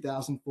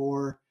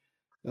 2004,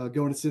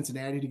 going to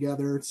Cincinnati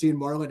together, seeing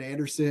Marlon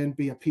Anderson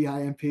be a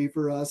PIMP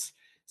for us.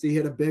 So he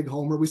hit a big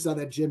homer. We saw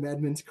that Jim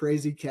Edmonds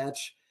crazy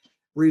catch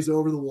where he's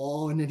over the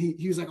wall. And then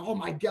he was like, oh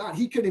my God,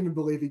 he couldn't even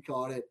believe he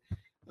caught it.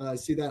 I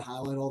see that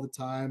highlight all the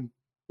time.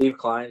 Steve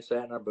Klein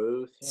sat in our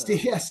booth.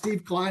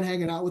 Steve Klein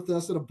hanging out with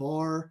us at a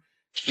bar.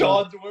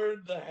 Sean's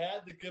wearing the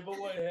hat, the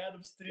giveaway hat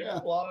of Steve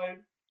Klein.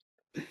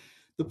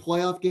 The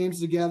playoff games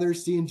together,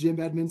 seeing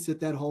Jim Edmonds hit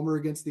that homer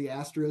against the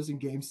Astros in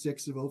Game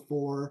 6 of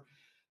 2004.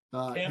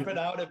 Camping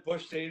out at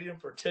Busch Stadium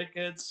for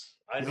tickets.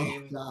 I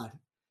mean, God,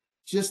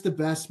 just the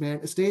best,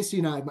 man. Stacy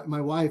and I,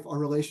 my wife, our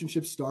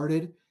relationship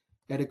started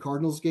at a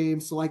Cardinals game.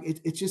 So like,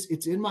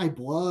 it's in my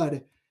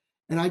blood.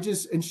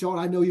 And Sean,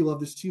 I know you love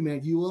this too,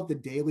 man. You love the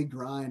daily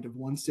grind of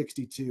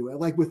 162,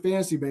 like with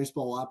fantasy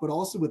baseball a lot, but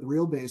also with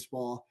real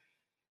baseball.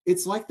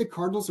 It's like the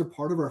Cardinals are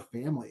part of our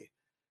family.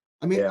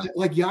 I mean,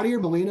 like Yadier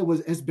Molina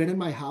has been in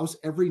my house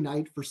every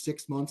night for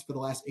 6 months for the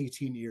last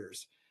 18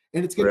 years.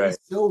 And it's going to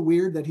be so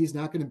weird that he's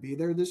not going to be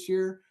there this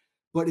year,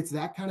 but it's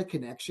that kind of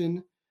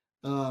connection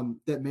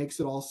that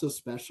makes it all so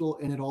special.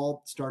 And it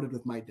all started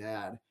with my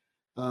dad.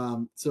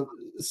 So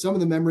some of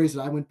the memories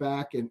that I went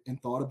back and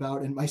thought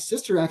about, and my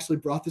sister actually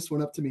brought this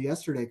one up to me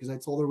yesterday because I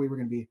told her we were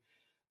going to be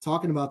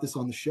talking about this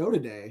on the show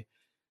today.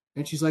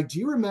 And she's like, do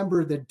you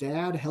remember that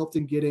Dad helped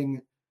in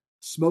getting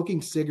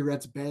smoking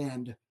cigarettes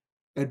banned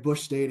at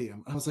Busch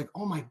Stadium? And I was like,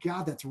 oh my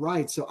God, that's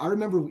right. So I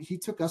remember he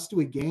took us to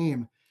a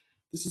game.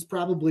 This is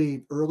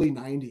probably early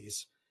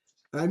 90s.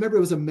 And I remember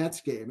it was a Mets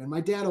game, and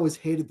my dad always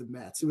hated the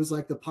Mets. It was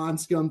like the pond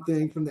scum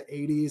thing from the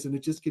 80s, and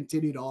it just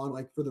continued on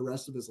like for the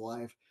rest of his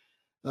life.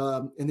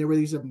 And there were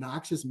these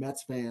obnoxious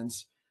Mets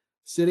fans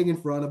sitting in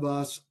front of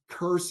us,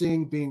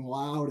 cursing, being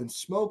loud, and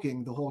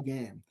smoking the whole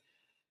game.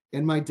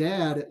 And my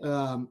dad,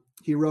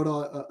 he wrote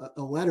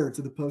a letter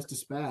to the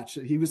Post-Dispatch.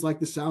 He was like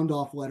the sound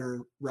off letter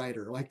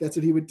writer. Like, that's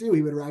what he would do.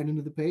 He would write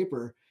into the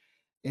paper,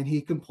 and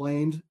he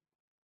complained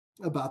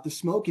about the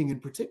smoking in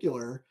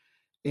particular.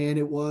 And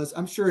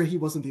I'm sure he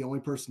wasn't the only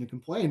person to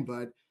complain,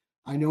 but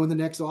I know in the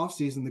next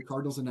offseason, the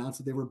Cardinals announced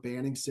that they were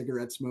banning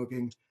cigarette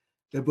smoking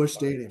at Busch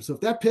Stadium. So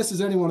if that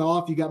pisses anyone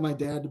off, you got my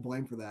dad to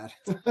blame for that.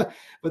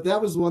 But that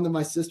was one that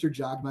my sister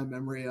jogged my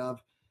memory of.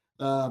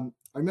 I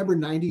remember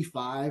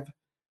 95.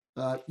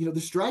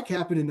 The strike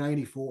happened in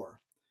 94.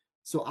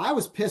 So I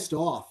was pissed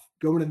off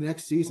going to the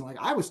next season. Like,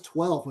 I was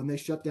 12 when they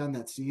shut down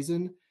that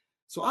season.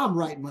 So I'm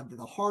right in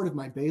the heart of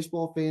my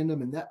baseball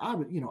fandom. And that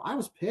I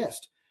was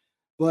pissed.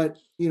 But,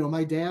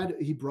 my dad,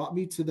 he brought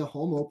me to the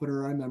home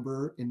opener, I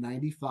remember, in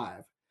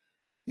 95.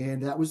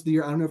 And that was the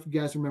year, I don't know if you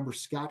guys remember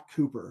Scott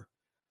Cooper,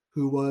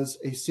 who was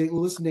a St.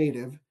 Louis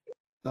native.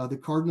 The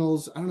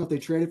Cardinals, I don't know if they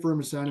traded for him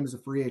or signed him as a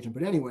free agent.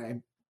 But anyway,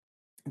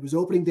 it was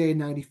opening day in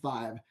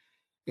 95.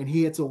 And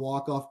he hits a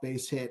walk-off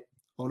base hit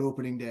on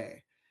opening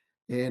day.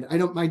 And I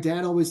know my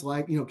dad always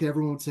liked,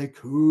 everyone would say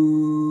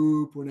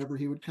Coop whenever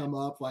he would come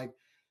up. Like,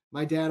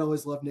 my dad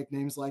always loved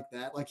nicknames like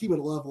that. Like, he would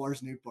love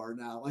Lars Nootbaar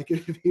now. Like,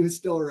 if he was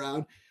still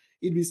around,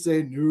 he'd be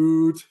saying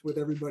Newt with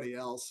everybody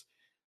else.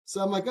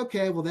 So I'm like,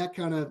 okay, well, that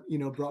kind of,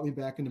 brought me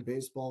back into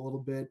baseball a little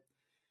bit.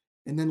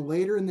 And then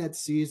later in that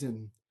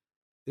season,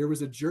 there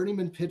was a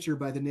journeyman pitcher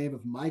by the name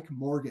of Mike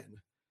Morgan.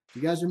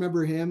 You guys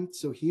remember him?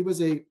 So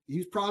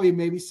he's probably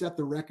maybe set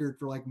the record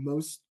for like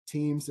most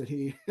teams that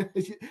he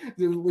was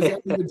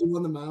that even doing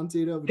on the mound,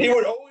 Tito? He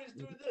would always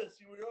do this.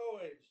 He would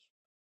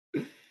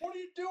always. What are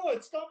you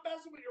doing? Stop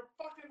messing with your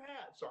fucking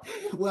hat.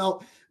 Sorry.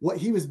 Well,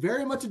 he was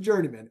very much a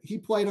journeyman. He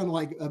played on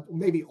like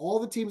maybe all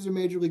the teams in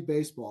Major League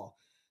Baseball.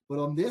 But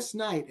on this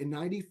night in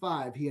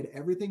 95, he had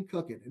everything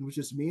cooking. And it was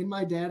just me and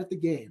my dad at the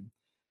game.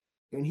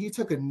 And he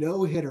took a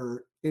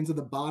no-hitter into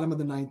the bottom of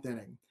the ninth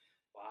inning.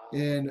 Wow.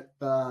 And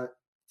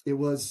it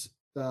was,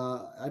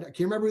 I can't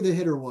remember who the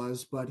hitter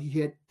was, but he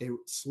hit a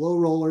slow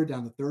roller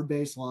down the third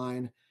base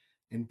line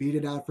and beat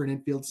it out for an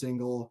infield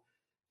single.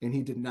 And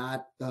he did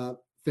not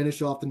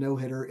finish off the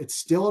no-hitter. It's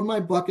still on my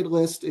bucket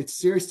list. It's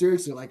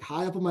seriously like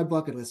high up on my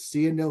bucket list,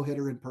 see a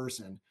no-hitter in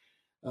person.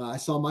 I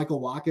saw Michael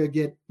Waka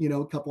get,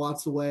 a couple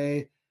outs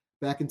away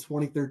back in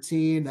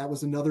 2013. That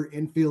was another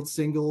infield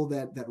single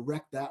that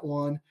wrecked that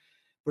one.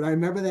 But I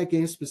remember that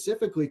game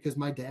specifically because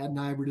my dad and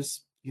I were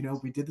just,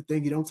 we did the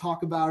thing. You don't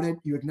talk about it.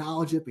 You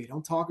acknowledge it, but you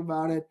don't talk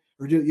about it,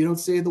 or you don't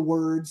say the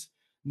words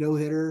no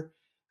hitter.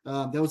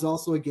 That was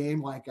also a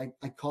game like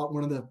I caught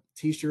one of the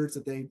T-shirts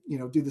that they,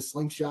 do the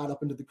slingshot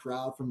up into the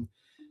crowd from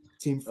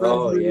Team Frederick.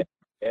 Oh yeah,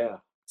 yeah.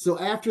 So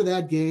after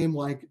that game,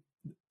 like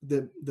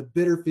the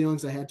bitter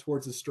feelings I had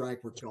towards the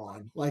strike were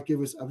gone. Like I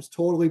was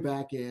totally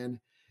back in,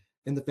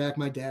 and the fact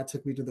my dad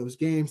took me to those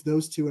games,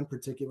 those two in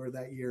particular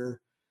that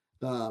year,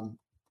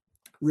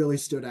 really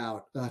stood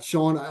out.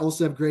 Sean, I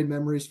also have great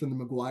memories from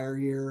the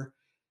McGuire year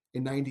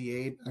in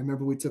 '98. I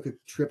remember we took a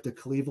trip to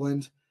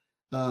Cleveland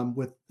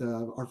with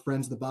our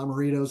friends, the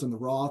Bomberitos and the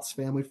Roths,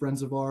 family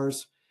friends of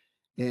ours.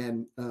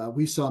 And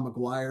we saw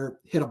McGuire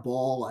hit a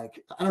ball.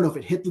 Like, I don't know if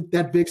it hit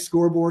that big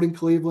scoreboard in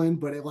Cleveland,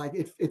 but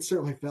it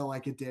certainly felt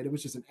like it did. It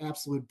was just an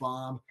absolute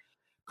bomb.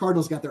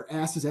 Cardinals got their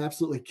asses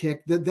absolutely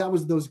kicked. That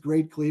was those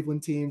great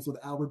Cleveland teams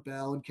with Albert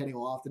Bell and Kenny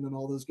Lofton and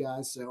all those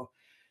guys. So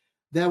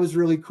that was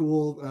really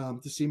cool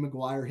to see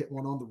McGuire hit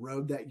one on the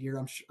road that year.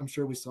 I'm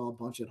sure we saw a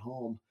bunch at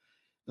home.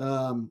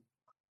 And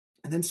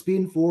then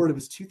speeding forward, it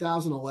was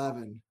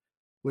 2011,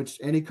 which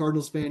any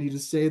Cardinals fan, you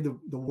just say the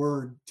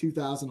word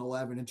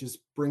 2011, it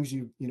just brings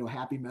you,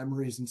 happy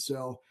memories. And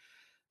so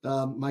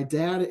my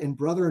dad and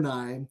brother and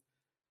I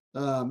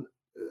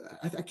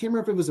can't remember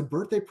if it was a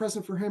birthday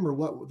present for him or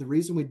what the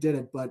reason we did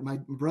it, but my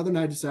brother and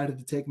I decided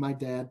to take my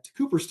dad to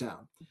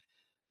Cooperstown.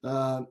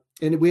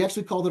 And we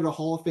actually called it a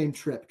Hall of Fame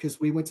trip because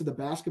we went to the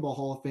Basketball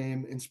Hall of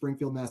Fame in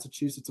Springfield,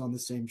 Massachusetts on the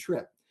same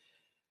trip.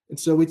 And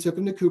so we took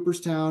him to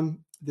Cooperstown.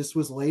 This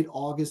was late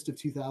August of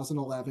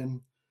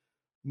 2011.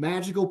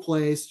 Magical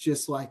place,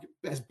 just like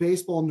as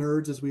baseball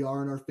nerds as we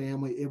are in our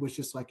family, it was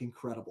just like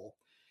incredible.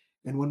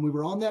 And when we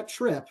were on that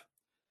trip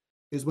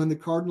is when the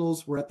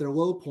Cardinals were at their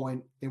low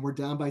point and were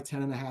down by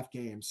 10 and a half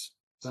games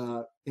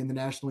in the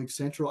National League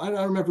Central. I don't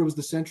remember if it was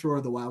the Central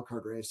or the wild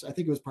card race. I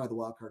think it was probably the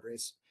wild card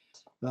race,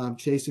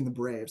 chasing the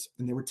Braves.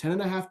 And they were 10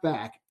 and a half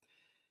back.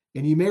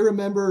 And you may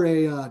remember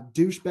a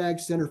douchebag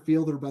center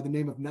fielder by the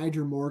name of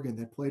Niger Morgan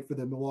that played for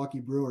the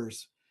Milwaukee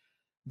Brewers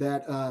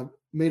that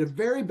made a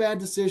very bad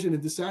decision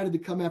and decided to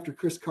come after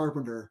Chris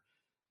Carpenter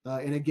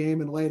in a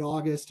game in late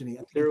August. And he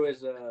threw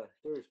his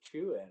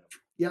chew at him.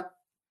 Yep.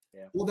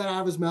 Yeah. Pulled that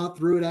out of his mouth,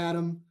 threw it at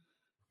him.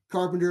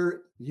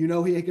 Carpenter, he ain't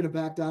going to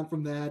back down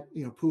from that.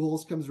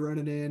 Pujols comes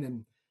running in,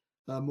 and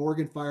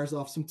Morgan fires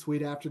off some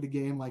tweet after the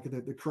game, like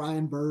the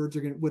crying birds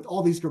are going to, with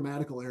all these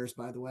grammatical errors,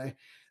 by the way,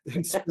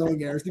 and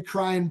spelling errors. The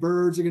crying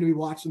birds are going to be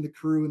watching the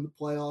Crew in the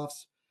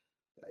playoffs.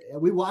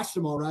 We watched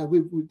them all right.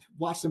 We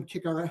watched them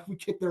we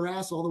kicked their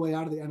ass all the way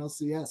out of the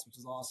NLCS, which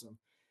is awesome.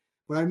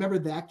 But I remember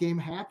that game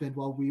happened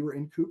while we were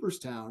in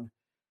Cooperstown,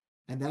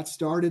 and that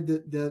started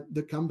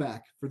the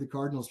comeback for the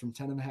Cardinals from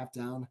 10 and a half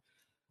down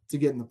to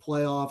get in the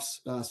playoffs.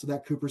 So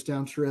that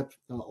Cooperstown trip,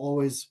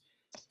 always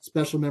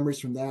special memories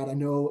from that. I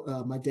know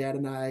my dad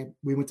and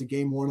we went to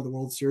game 1 of the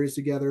World Series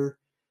together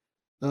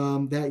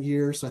that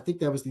year. So I think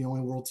that was the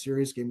only World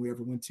Series game we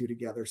ever went to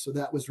together. So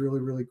that was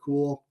really, really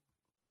cool.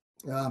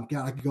 God,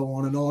 I could go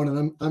on,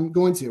 and I'm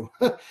going to.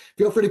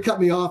 Feel free to cut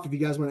me off if you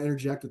guys want to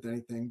interject with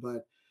anything.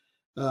 But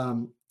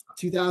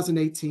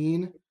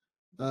 2018,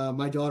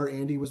 my daughter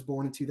Andy was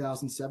born in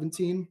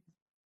 2017.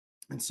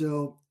 And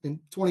so in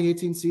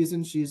 2018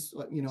 season, she's,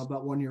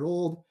 about 1 year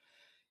old.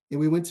 And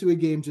we went to a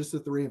game, just the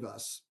three of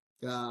us,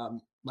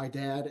 my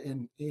dad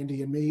and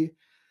Andy and me.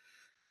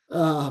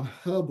 Oh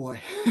boy.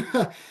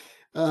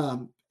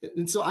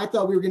 And so I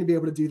thought we were going to be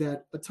able to do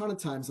that a ton of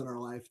times in our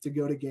life, to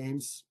go to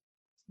games,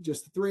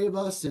 just the three of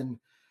us. And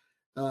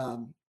I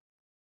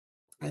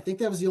think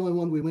that was the only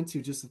one we went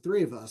to, just the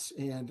three of us.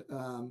 And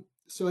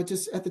so at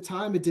the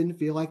time, it didn't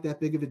feel like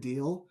that big of a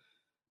deal.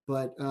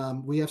 But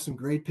we have some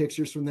great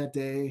pictures from that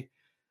day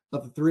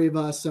of the three of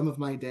us, some of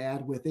my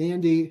dad with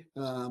Andy,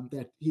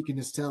 that he can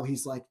just tell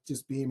he's like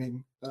just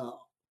beaming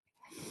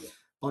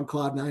on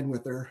cloud nine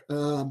with her.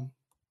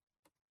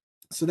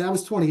 So that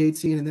was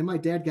 2018. And then my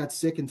dad got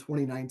sick in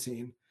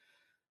 2019.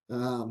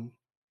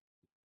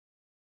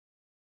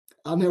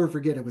 I'll never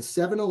forget. It was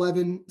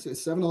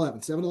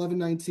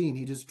 7/11/19.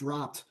 He just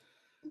dropped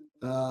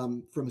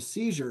from a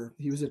seizure.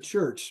 He was at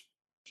church.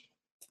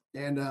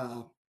 And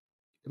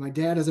my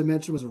dad, as I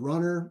mentioned, was a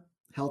runner,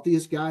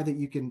 healthiest guy that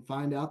you can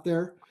find out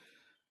there.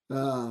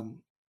 And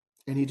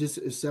he just,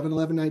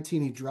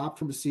 7/11/19, he dropped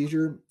from a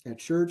seizure at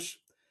church.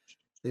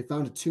 They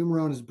found a tumor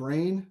on his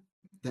brain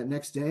that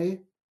next day.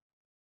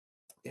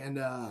 And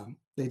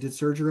they did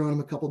surgery on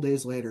him a couple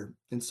days later.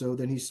 And so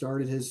then he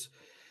started his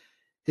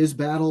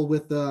battle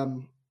with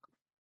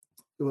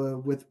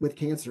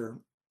cancer.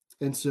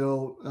 And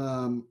so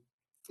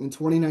in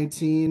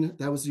 2019,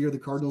 that was the year the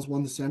Cardinals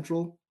won the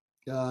Central.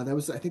 I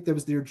think that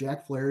was the year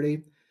Jack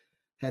Flaherty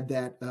had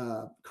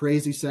that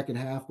crazy second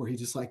half where he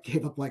just like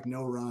gave up like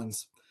no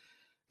runs.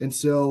 And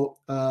so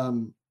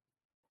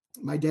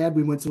my dad,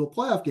 we went to a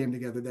playoff game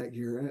together that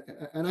year.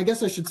 And I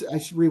guess I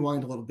should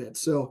rewind a little bit.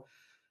 So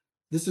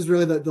this is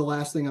really the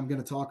last thing I'm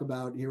going to talk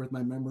about here with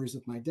my memories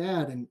with my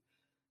dad. And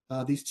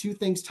these two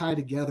things tie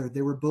together.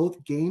 They were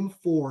both game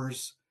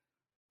 4s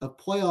a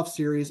playoff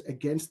series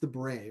against the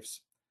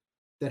Braves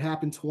that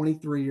happened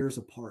 23 years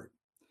apart.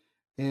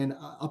 And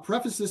I'll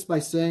preface this by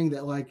saying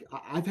that, like,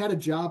 I've had a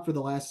job for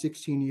the last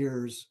 16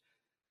 years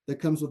that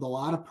comes with a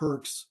lot of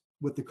perks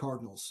with the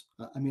Cardinals.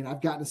 I mean,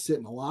 I've gotten to sit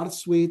in a lot of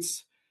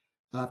suites.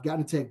 I've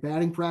gotten to take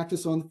batting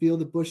practice on the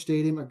field at Busch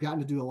Stadium. I've gotten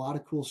to do a lot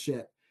of cool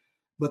shit.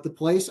 But the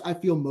place I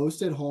feel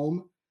most at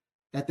home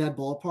at that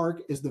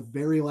ballpark is the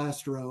very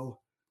last row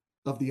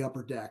of the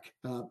upper deck.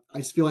 I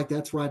just feel like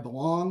that's where I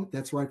belong.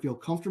 That's where I feel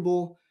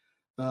comfortable.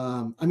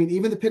 I mean,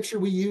 even the picture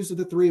we used of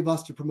the three of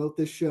us to promote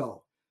this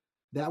show,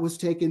 that was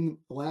taken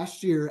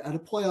last year at a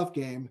playoff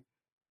game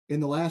in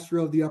the last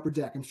row of the upper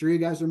deck. I'm sure you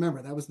guys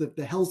remember that was the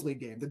Helsley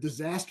game, the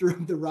disaster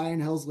of the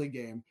Ryan Helsley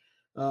game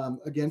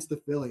against the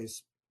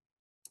Phillies.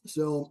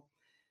 So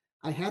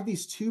I had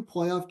these two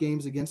playoff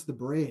games against the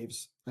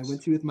Braves I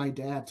went to with my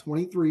dad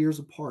 23 years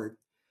apart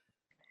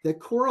that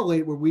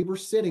correlate where we were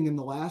sitting in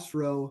the last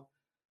row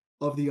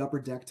of the upper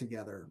deck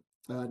together.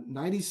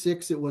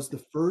 96, it was the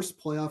first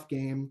playoff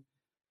game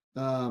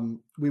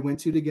we went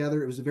to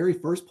together. It was the very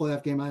first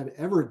playoff game I've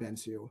ever been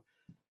to.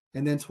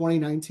 And then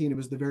 2019, it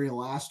was the very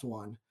last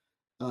one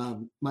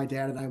my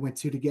dad and I went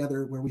to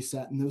together where we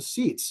sat in those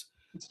seats.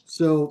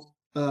 So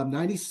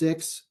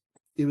 96,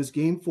 it was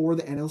game 4 of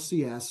the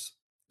NLCS.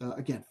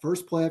 Again,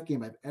 first playoff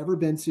game I've ever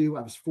been to.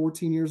 I was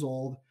 14 years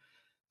old.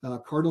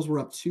 Cardinals were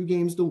up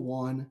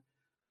 2-1.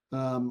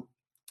 And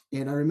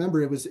I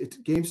remember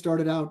game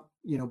started out,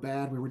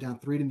 bad. We were down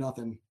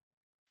 3-0.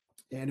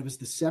 And it was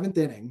the 7th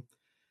inning.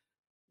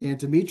 And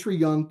Dimitri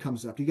Young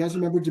comes up. Do you guys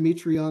remember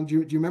Dimitri Young? Do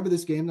you remember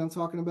this game that I'm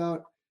talking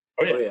about?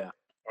 Oh yeah.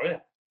 Oh yeah.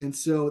 And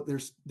so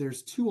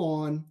there's 2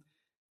 on,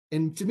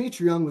 and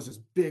Dimitri Young was this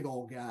big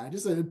old guy,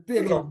 just a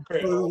big old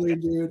burly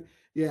dude.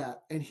 Yeah,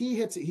 and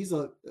he's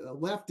a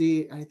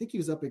lefty, and I think he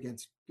was up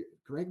against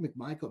Greg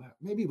McMichael.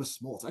 Maybe it was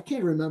Smoltz. I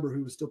can't remember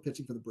who was still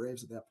pitching for the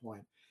Braves at that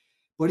point.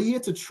 But he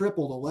hits a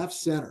triple to left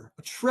center,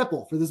 a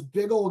triple for this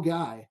big old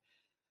guy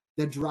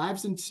that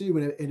drives in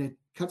 2, and it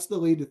cuts the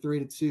lead to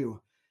 3-2.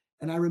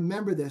 And I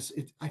remember this.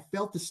 I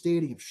felt the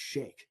stadium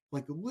shake,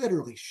 like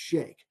literally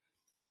shake.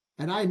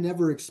 And I had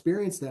never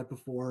experienced that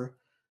before.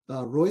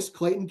 Royce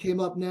Clayton came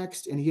up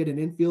next, and he had an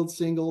infield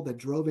single that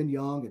drove in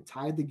Young and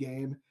tied the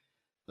game.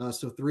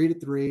 So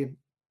 3-3.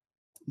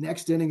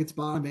 Next inning, it's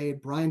bottom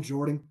 8. Brian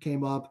Jordan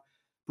came up.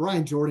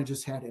 Brian Jordan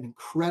just had an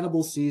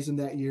incredible season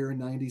that year in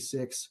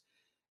 96.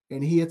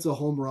 And he hits a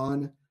home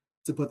run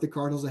to put the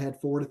Cardinals ahead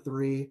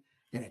 4-3.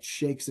 And it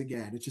shakes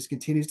again. It just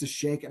continues to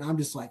shake. And I'm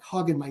just like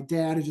hugging my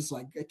dad and just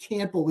like, I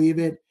can't believe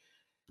it.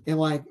 And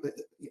like,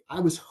 I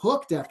was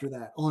hooked after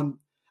that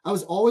I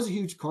was always a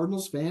huge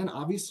Cardinals fan,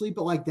 obviously,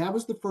 but like that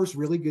was the first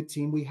really good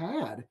team we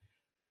had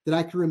that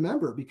I can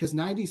remember, because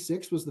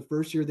 96 was the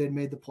first year they'd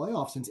made the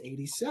playoffs since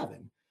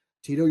 87.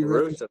 Tito, La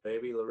Russa,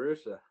 baby, La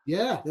Russa.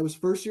 Yeah, that was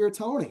first year of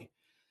Tony.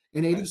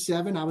 In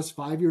 87, I was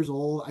 5 years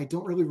old. I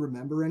don't really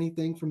remember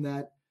anything from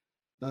that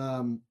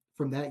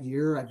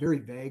year. I have very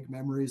vague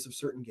memories of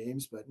certain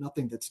games, but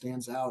nothing that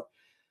stands out.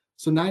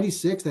 So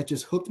 96, that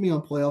just hooked me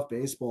on playoff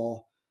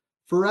baseball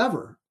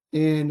forever.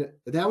 And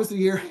that was the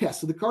year. Yeah.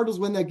 So the Cardinals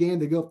win that game.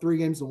 They go up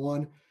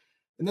 3-1.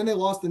 And then they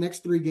lost the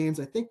next 3 games,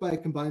 I think by a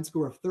combined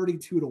score of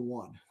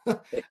 32-1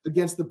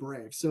 against the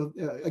Braves. So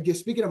again,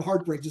 speaking of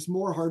heartbreak, just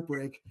more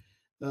heartbreak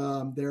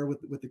there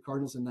with the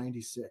Cardinals in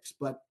 96.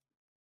 But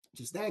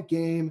just that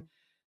game,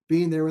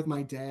 being there with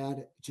my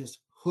dad,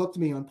 just hooked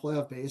me on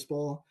playoff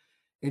baseball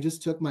and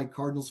just took my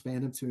Cardinals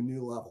fandom to a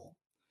new level.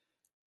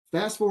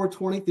 Fast forward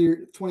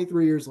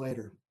 23 years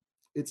later,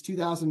 it's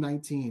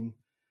 2019.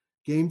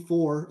 Game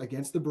 4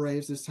 against the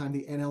Braves, this time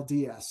the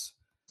NLDS.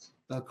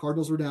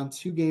 Cardinals were down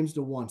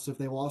 2-1. So if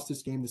they lost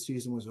this game, the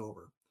season was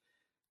over.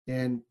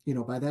 And,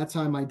 by that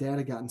time, my dad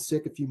had gotten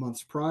sick a few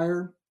months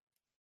prior.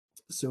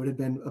 So it had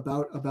been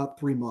about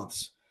 3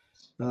 months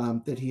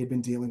that he had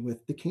been dealing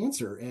with the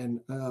cancer. And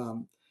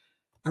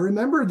I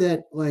remember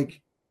that,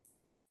 like,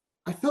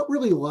 I felt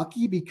really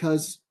lucky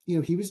because,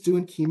 he was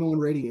doing chemo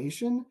and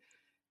radiation,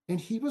 and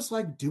he was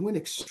like doing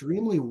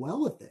extremely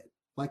well with it.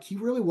 Like he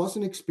really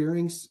wasn't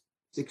experiencing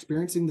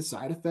the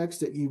side effects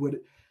that you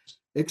would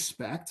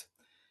expect.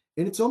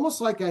 And it's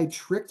almost like I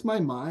tricked my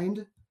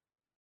mind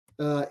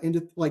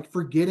into like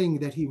forgetting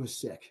that he was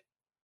sick.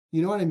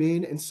 You know what I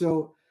mean? And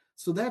so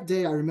that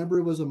day, I remember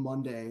it was a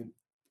Monday.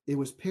 It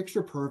was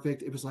picture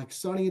perfect. It was like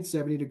sunny and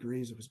 70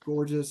 degrees. It was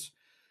gorgeous.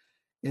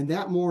 And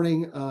that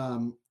morning,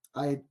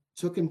 I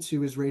took him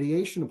to his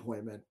radiation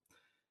appointment.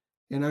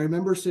 And I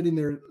remember sitting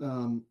there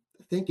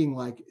thinking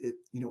like,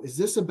 is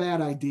this a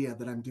bad idea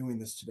that I'm doing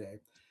this today?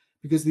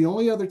 Because the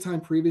only other time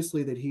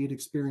previously that he had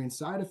experienced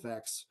side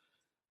effects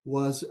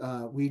was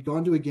we'd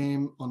gone to a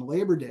game on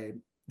Labor Day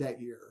that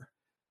year,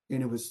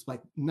 and it was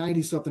like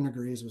 90 something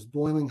degrees. It was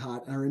boiling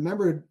hot. And I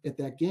remember at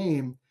that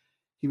game,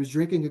 he was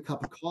drinking a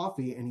cup of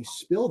coffee and he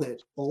spilled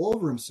it all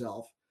over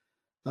himself.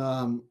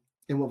 And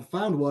what we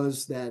found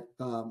was that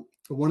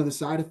one of the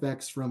side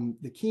effects from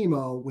the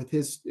chemo with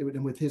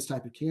his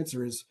type of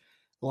cancer is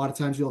a lot of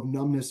times you'll have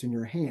numbness in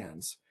your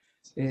hands.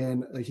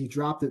 And he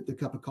dropped the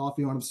cup of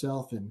coffee on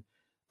himself, and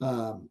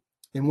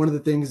And one of the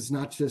things is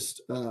not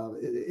just,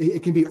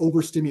 it can be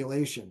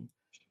overstimulation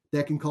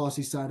that can cause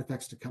these side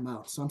effects to come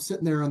out. So I'm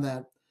sitting there on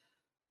that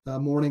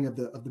morning of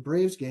the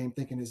Braves game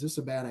thinking, is this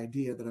a bad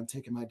idea that I'm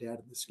taking my dad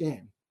to this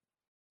game?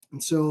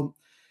 And so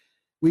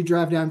we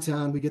drive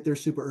downtown, we get there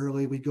super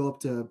early. We go up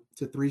to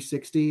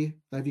 360.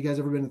 Have you guys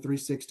ever been to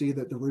 360,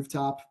 the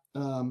rooftop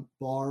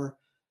bar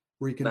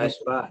where you can Nice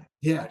spot.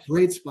 Yeah, Nice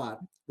great spot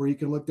where you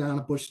can look down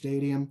at Busch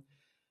Stadium.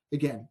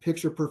 Again,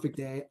 picture perfect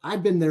day.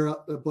 I've been there,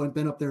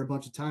 been up there a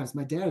bunch of times.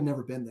 My dad had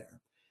never been there.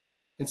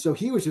 And so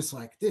he was just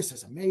like, this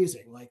is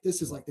amazing. Like,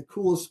 this is like the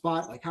coolest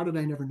spot. Like, how did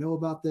I never know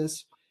about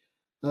this?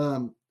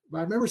 But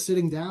I remember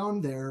sitting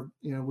down there,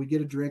 you know, we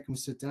get a drink and we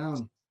sit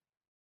down,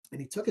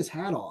 and he took his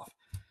hat off.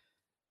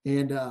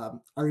 And I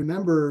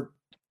remember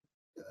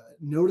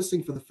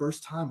noticing for the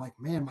first time, like,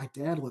 man, my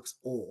dad looks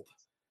old.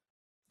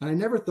 And I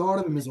never thought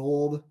of him as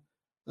old.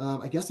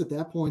 I guess at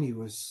that point he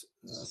was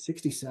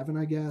 67,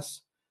 I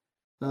guess.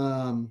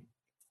 But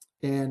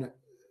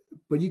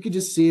you could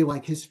just see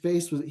like his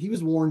face he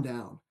was worn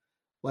down.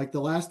 Like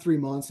the last 3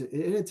 months,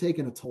 it had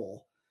taken a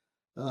toll.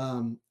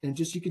 And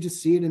just, you could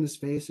just see it in his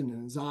face and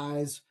in his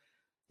eyes.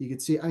 You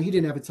could see, I mean, he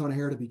didn't have a ton of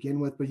hair to begin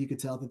with, but you could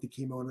tell that the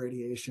chemo and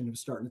radiation was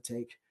starting to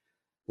take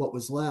what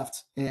was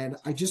left. And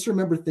I just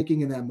remember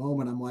thinking in that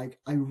moment, I'm like,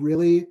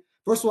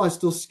 first of all, I was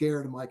still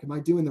scared. I'm like, am I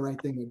doing the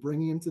right thing by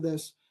bringing him to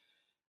this?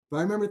 But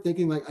I remember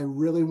thinking like, I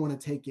really want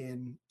to take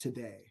in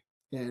today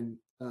and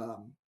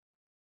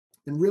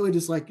really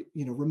just like,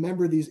 you know,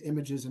 remember these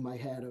images in my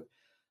head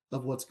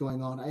of what's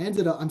going on.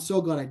 I'm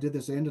so glad I did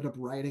this. I ended up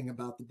writing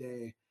about the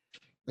day.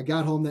 I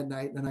got home that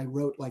night and I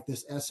wrote like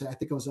this essay. I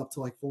think I was up to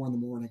like 4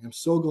 a.m. I'm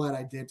so glad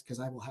I did, because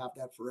I will have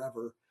that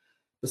forever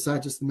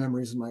besides just the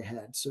memories in my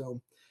head.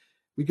 So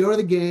we go to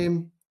the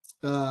game.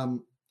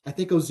 I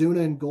think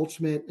Ozuna and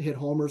Goldschmidt hit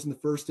homers in the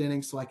first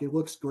inning. So like, it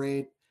looks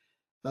great.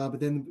 But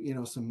then, you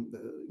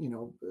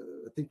know,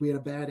 I think we had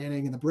a bad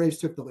inning and the Braves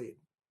took the lead.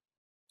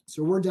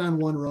 So we're down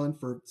 1 run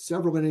for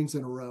several innings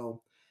in a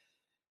row.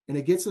 And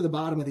it gets to the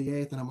bottom of the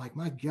 8th. And I'm like,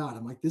 my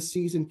God, this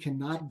season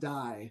cannot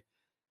die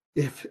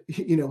if,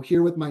 you know,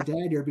 here with my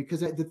dad here, because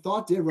the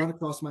thought did run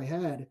across my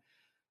head.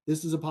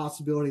 This is a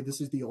possibility.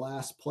 This is the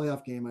last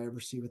playoff game I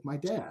ever see with my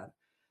dad.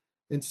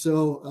 And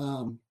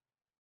so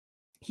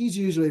he's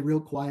usually a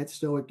real quiet,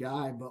 stoic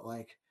guy, but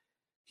like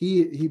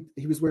he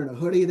was wearing a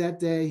hoodie that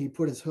day. He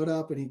put his hood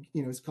up and he,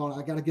 you know, he's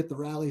calling, I got to get the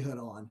rally hood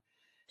on.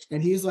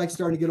 And he's like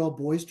starting to get all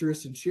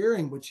boisterous and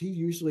cheering, which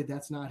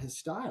that's not his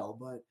style.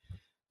 But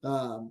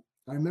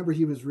I remember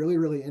he was really,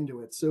 really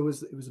into it. So it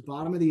was the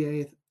bottom of the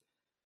 8th.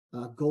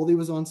 Goldie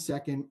was on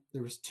second.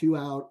 There was 2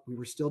 out. We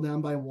were still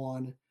down by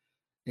 1,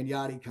 and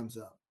Yachty comes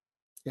up.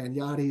 And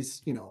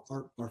Yachty's, you know,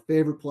 our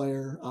favorite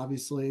player,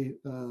 obviously,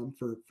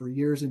 for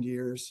years and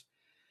years.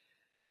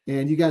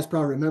 And you guys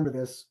probably remember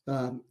this.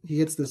 He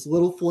hits this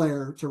little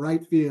flare to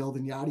right field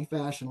in Yachty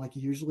fashion, like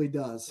he usually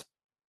does.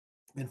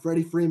 And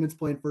Freddie Freeman's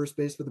playing first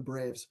base for the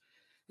Braves.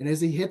 And as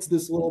he hits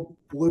this little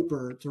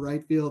blooper to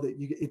right field,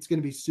 it's going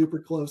to be super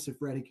close if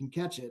Freddie can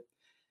catch it.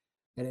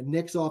 And it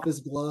nicks off his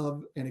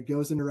glove and it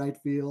goes into right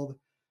field.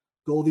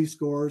 Goldie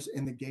scores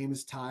and the game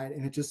is tied,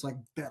 and it just like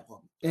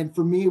bedlam. And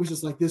for me, it was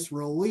just like this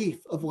relief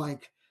of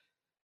like,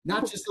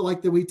 not just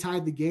like that we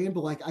tied the game,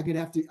 but like I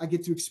get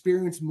to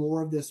experience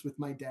more of this with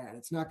my dad.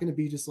 It's not going to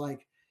be just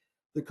like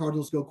the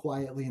Cardinals go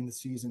quietly and the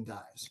season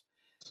dies.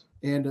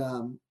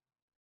 And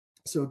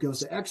so it goes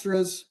to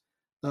extras.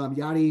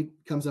 Yachty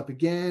comes up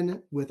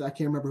again with, I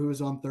can't remember who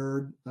was on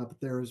third, but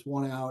there was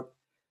 1 out.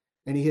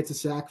 And he hits a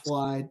sac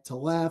fly to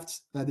left.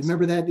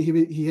 Remember that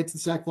he hits the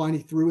sac fly and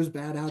he threw his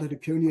bat out at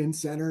Acuna in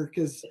center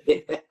because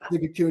I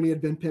think Acuna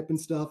had been pipping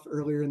stuff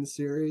earlier in the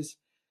series.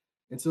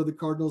 And so the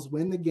Cardinals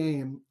win the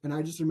game. And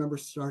I just remember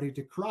starting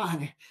to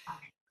cry.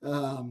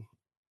 And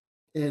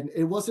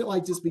it wasn't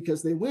like just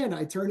because they win.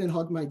 I turned and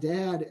hugged my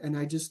dad and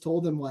I just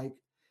told him, like,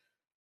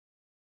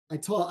 I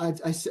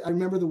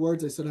remember the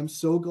words I said, I'm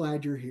so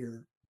glad you're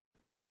here.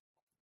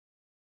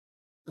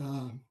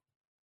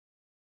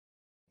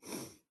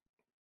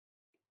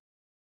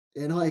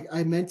 And like,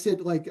 I meant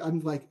it,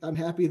 I'm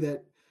happy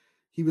that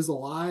he was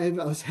alive.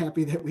 I was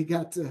happy that we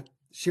got to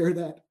share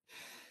that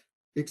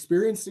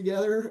experience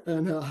together.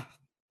 And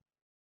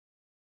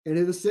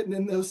it was sitting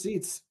in those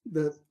seats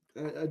that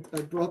I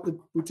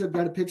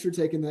got a picture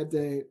taken that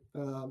day. I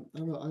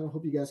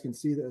hope you guys can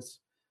see this.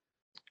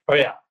 Oh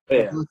yeah.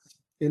 Yeah.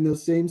 In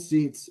those same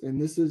seats.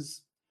 And this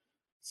is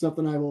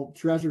something I will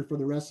treasure for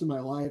the rest of my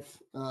life.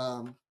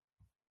 A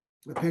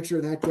picture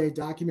of that day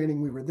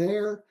documenting we were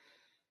there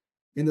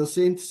in those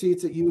same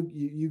seats that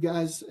you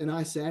guys and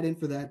I sat in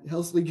for that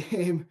Helsley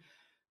game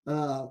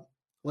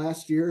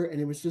last year.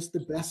 And it was just the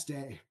best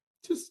day.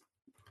 Just,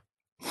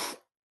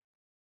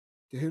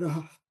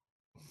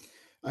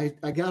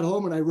 I got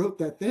home and I wrote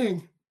that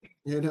thing,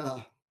 and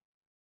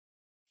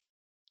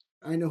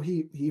I know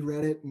he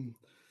read it, and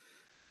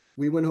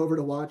we went over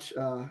to watch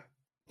the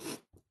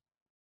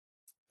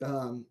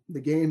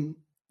game.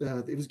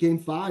 It was game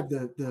 5,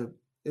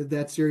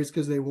 that series,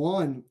 because they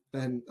won,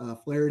 and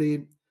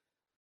Flaherty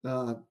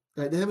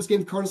That was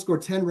game Cardinals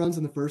scored 10 runs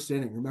in the first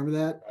inning. Remember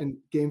that in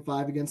game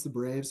 5 against the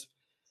Braves?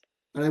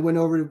 And I went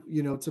over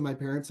to my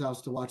parents'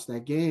 house to watch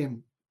that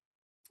game.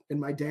 And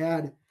my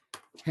dad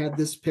had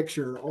this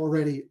picture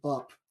already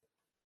up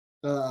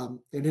and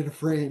in a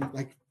frame,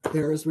 like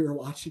there as we were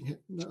watching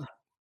it.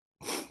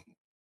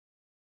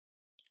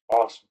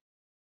 Awesome.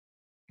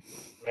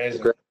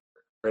 Amazing.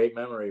 Great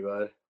memory,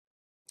 bud.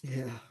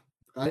 Yeah.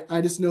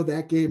 I just know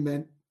that game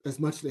meant as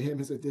much to him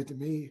as it did to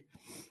me.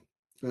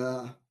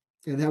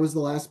 And that was the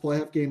last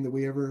playoff game that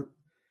we ever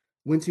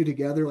went to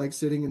together, like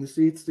sitting in the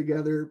seats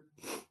together.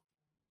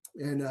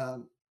 And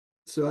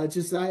so that's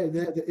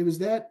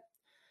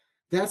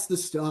the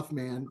stuff,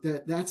 man.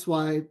 That's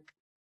why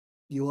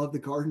you love the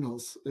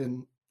Cardinals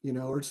and,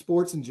 or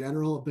sports in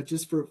general, but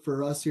just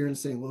for us here in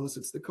St. Louis,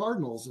 it's the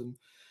Cardinals. And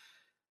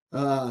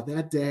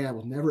that day I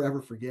will never,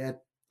 ever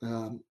forget.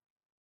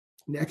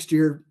 Next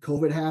year,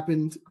 COVID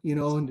happened, and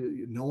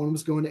no one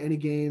was going to any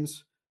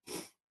games.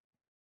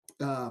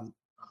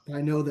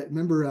 I know that,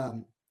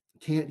 remember,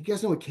 you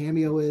guys know what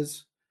Cameo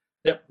is?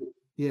 Yep.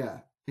 Yeah.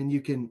 And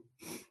you can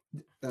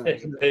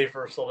pay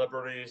for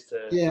celebrities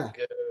to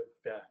give,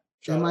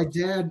 and my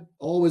dad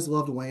always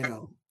loved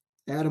Wayno,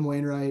 Adam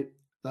Wainwright.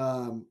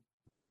 And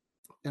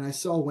I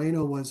saw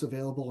Wayno was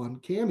available on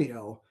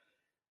Cameo,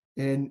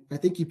 and I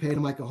think he paid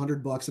him like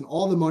 $100, and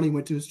all the money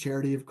went to his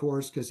charity, of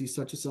course, because he's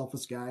such a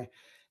selfless guy.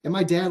 And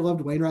my dad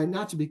loved Wainwright,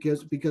 not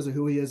because of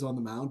who he is on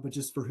the mound, but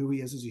just for who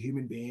he is as a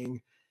human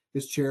being,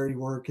 his charity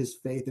work, his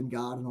faith in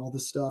God, and all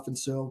this stuff. And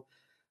so,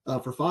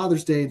 for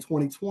Father's Day in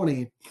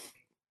 2020,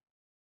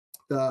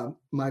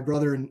 my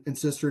brother and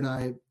sister and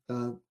I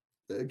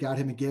got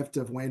him a gift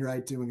of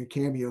Wainwright doing a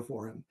cameo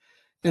for him.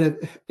 And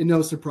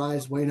no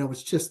surprise, Wayno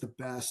was just the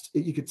best.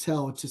 You could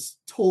tell it's just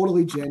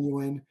totally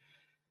genuine.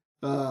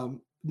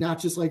 Not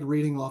just like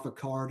reading off a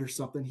card or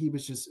something. He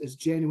was just as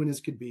genuine as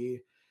could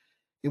be.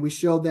 And we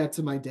showed that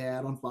to my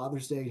dad on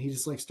Father's Day, and he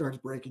just like starts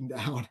breaking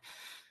down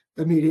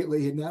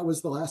immediately. And that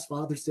was the last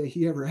Father's Day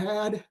he ever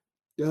had.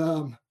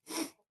 And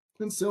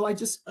so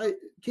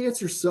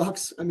cancer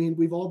sucks. I mean,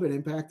 we've all been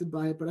impacted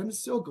by it, but I'm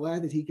so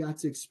glad that he got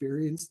to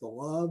experience the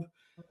love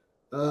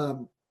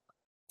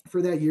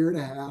for that year and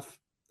a half.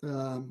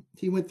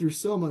 He went through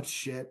so much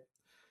shit,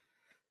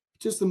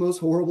 just the most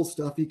horrible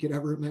stuff he could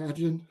ever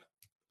imagine.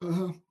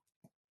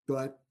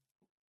 But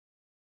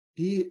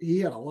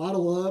he had a lot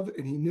of love,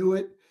 and he knew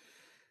it.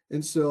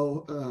 And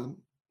so,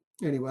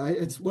 anyway,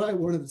 it's what I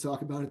wanted to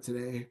talk about it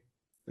today.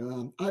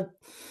 I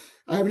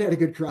haven't had a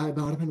good cry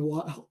about him in a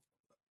while.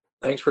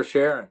 Thanks for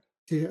sharing.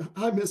 Yeah,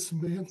 I miss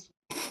him, man.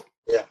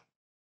 Yeah.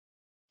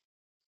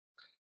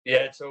 Yeah,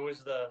 it's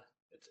always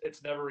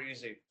it's never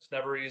easy. It's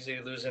never easy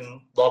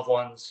losing loved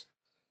ones,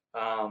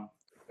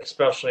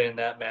 especially in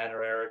that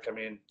manner, Eric. I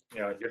mean,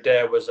 your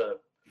dad was a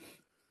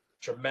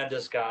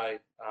tremendous guy,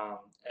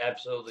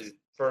 absolutely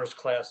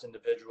first-class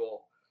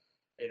individual.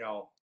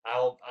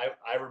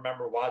 I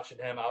remember watching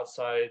him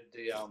outside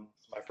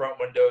my front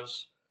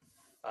windows,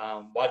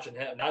 watching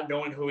him, not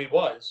knowing who he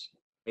was.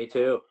 Me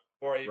too.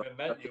 Before I even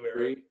met you,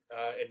 Eric,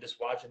 and just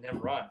watching him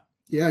run.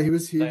 Yeah, he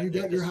was here.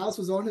 Your house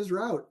was on his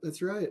route.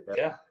 That's right.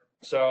 Yeah.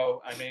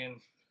 So, I mean,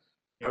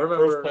 I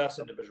remember first-class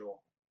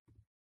individual.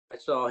 I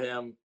saw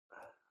him.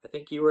 I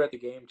think you were at the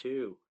game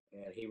too,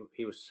 and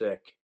he was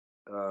sick.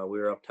 We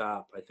were up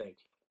top, I think.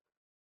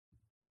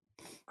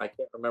 I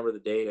can't remember the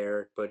date,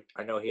 Eric, but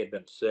I know he had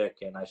been sick,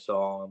 and I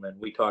saw him,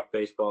 and we talked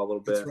baseball a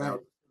little bit. That's right.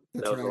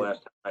 That was the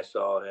last time I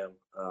saw him.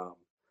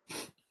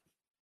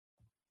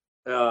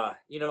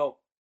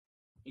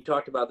 You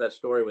talked about that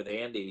story with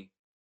Andy,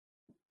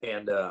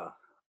 and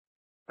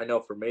I know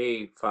for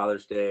me,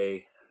 Father's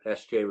Day,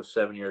 SJ was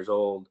 7 years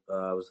old.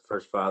 It was the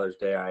first Father's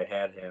Day I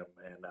had him,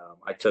 and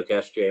I took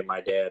SJ and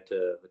my dad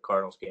to the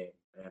Cardinals game,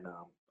 and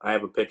I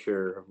have a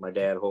picture of my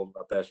dad holding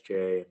up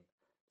SJ and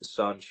the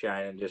sun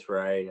shining just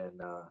right,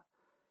 and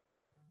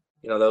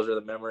those are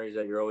the memories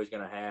that you're always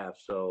going to have.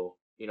 So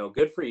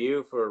good for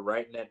you for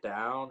writing that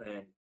down,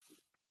 and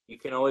you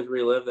can always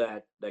relive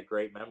that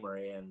great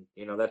memory, and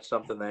that's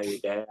something that your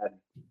dad,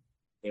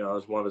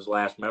 is one of his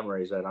last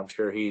memories that I'm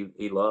sure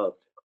he loved.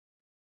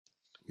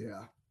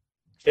 Yeah.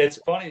 It's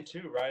funny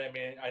too, right? I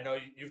mean, I know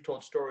you've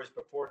told stories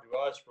before to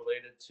us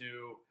related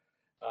to,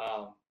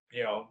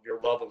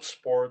 your love of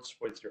sports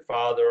with your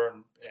father,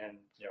 and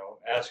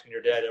asking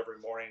your dad every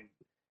morning,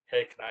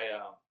 "Hey, can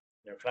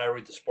I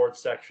read the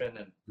sports section?"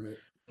 and right.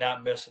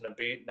 Not missing a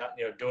beat, not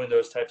doing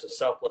those types of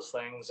selfless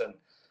things, and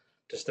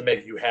just to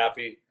make you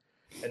happy.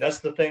 And that's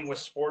the thing with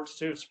sports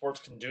too. Sports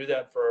can do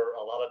that for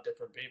a lot of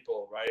different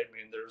people, right? I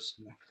mean, there's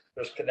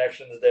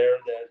connections there,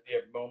 that you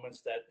have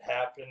moments that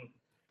happen,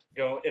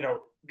 in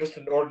just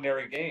an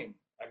ordinary game.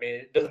 I mean,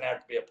 it doesn't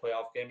have to be a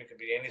playoff game. It could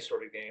be any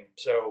sort of game.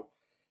 So,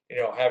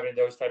 having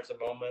those types of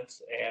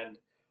moments and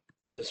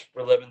just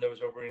reliving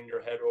those over in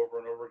your head over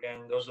and over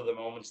again, those are the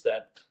moments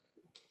that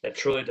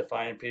truly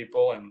define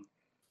people, and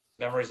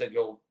memories that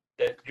you'll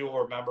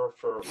remember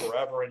for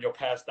forever, and you'll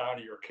pass down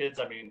to your kids.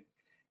 I mean,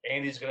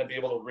 Andy's going to be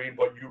able to read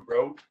what you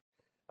wrote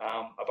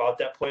about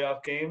that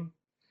playoff game,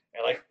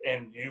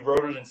 and you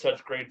wrote it in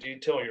such great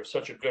detail. You're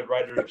such a good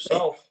writer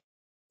yourself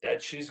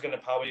that she's going to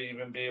probably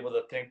even be able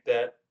to think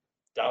that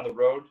down the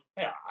road,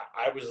 yeah,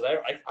 I was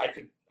there.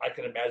 I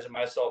can imagine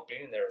myself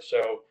being there.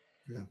 So,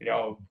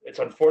 Yeah. it's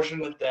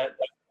unfortunate that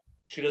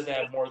she doesn't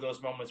have more of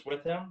those moments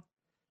with him,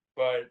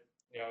 but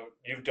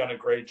you've done a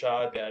great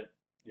job at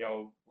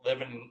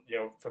living,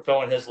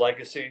 fulfilling his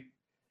legacy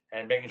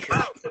and making sure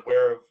she's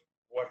aware of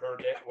what her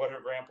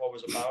grandpa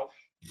was about.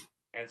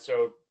 And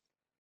so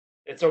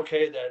it's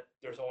okay that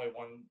there's only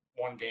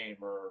one game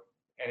or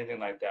anything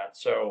like that.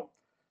 So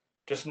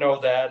just know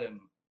that, and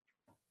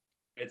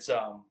it's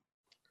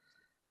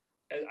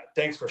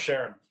thanks for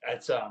sharing.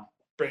 It's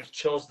brings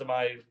chills to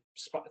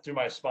through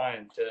my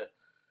spine to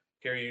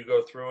hear you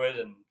go through it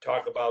and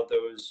talk about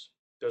those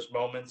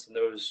moments and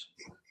those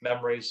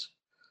memories.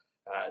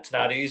 It's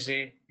not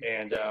easy,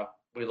 and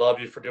we love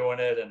you for doing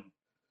it, and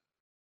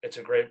it's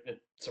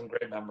some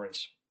great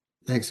memories.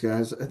 Thanks,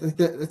 guys. I think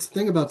that's the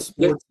thing about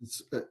Good.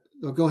 sports.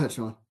 Oh, go ahead,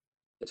 Sean.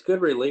 It's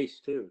good release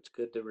too. It's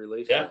good to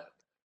release Yeah. that.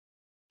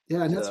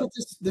 Yeah, and that's what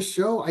this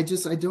show. I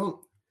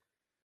don't.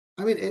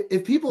 I mean,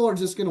 if people are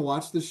just going to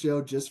watch the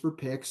show just for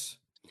picks,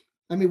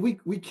 I mean,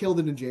 we killed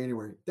it in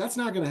January. That's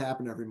not going to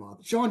happen every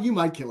month. Sean, you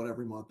might kill it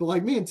every month, but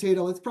like me and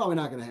Tito, it's probably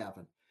not going to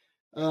happen.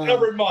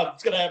 Every month,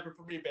 it's going to happen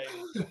for me,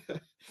 baby.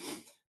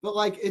 But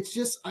like, it's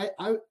just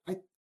I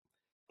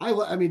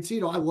mean,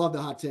 Tito, I love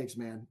the hot takes,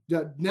 man.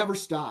 Never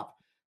stop.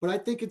 But I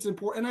think it's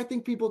important, and I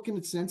think people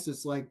can sense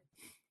this. Like,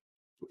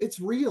 it's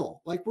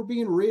real. Like, we're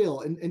being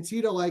real. And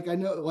Tito, like, I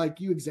know,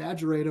 like, you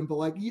exaggerate him, but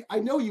like, I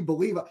know you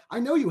believe it. I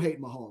know you hate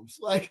Mahomes.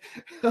 Like,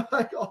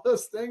 like all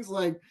those things.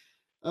 Like,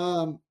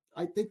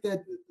 I think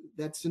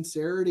that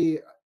sincerity.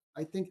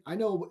 I think I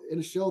know in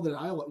a show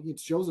that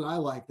shows that I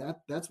like,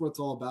 that's what it's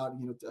all about.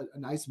 A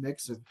nice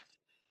mix of,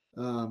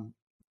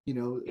 you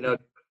know,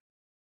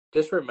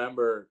 Just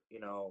remember,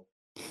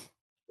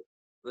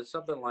 it's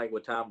something like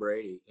with Tom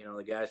Brady.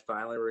 The guy's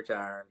finally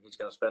retiring. He's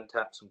going to spend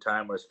some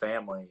time with his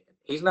family.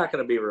 He's not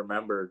going to be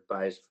remembered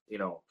by his,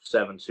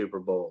 7 Super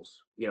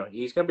Bowls.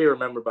 He's going to be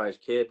remembered by his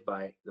kids,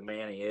 by the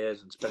man he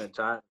is, and spending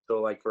time.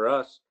 So, like for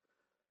us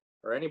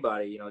or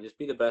anybody, just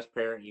be the best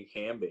parent you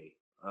can be.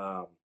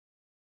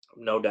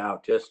 No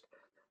doubt. Just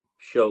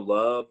show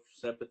love,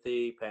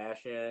 sympathy,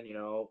 passion.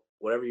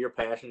 Whatever your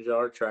passions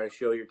are, try to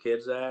show your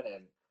kids that,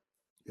 and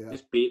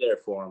just be there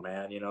for them,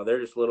 man. They're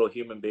just little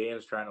human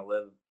beings trying to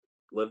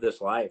live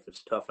this life.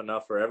 It's tough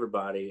enough for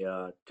everybody.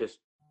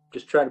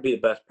 Just try to be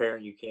the best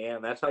parent you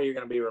can. That's how you're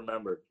going to be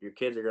remembered. Your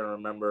kids are going to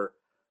remember,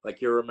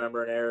 like you're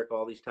remembering Eric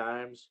all these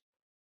times.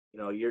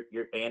 Your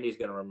Andy's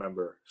going to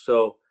remember.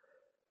 So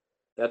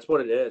that's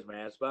what it is,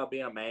 man. It's about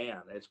being a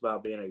man. It's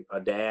about being a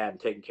dad and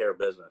taking care of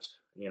business.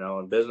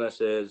 And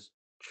business is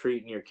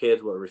treating your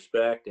kids with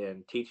respect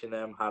and teaching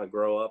them how to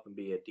grow up and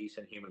be a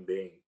decent human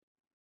being.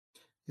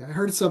 Yeah, I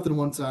heard something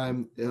one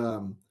time,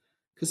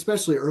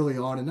 especially early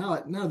on, and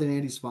now that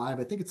Andy's 5,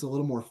 I think it's a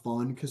little more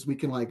fun because we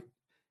can like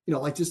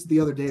just the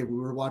other day we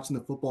were watching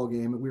the football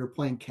game and we were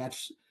playing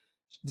catch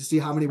to see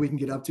how many we can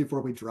get up to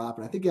before we drop.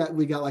 And I think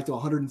we got like to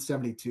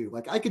 172.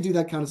 Like I could do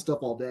that kind of stuff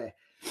all day.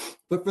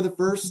 But for the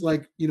first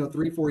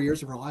 3-4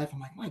 years of her life, I'm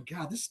like, my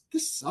God, this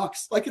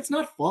sucks. Like it's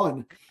not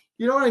fun.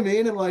 You know what I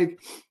mean? And like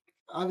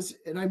I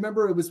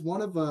remember it was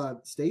one of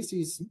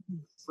Stacy's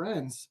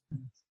friends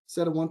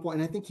said at one point,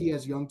 and I think he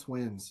has young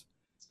twins,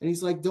 and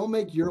he's like, don't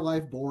make your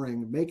life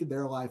boring, make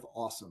their life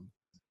awesome.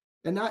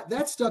 And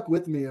that stuck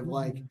with me of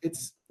like,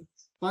 it's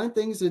find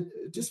things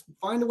that just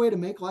find a way to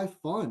make life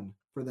fun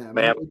for them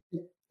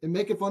and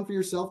make it fun for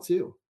yourself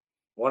too.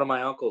 One of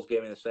my uncles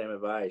gave me the same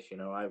advice.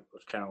 I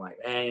was kind of like,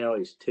 man,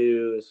 he's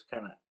 2. It's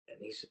kind of, and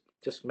he's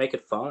just make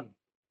it fun,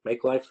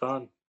 make life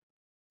fun.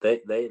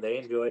 They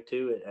enjoy it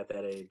too at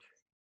that age.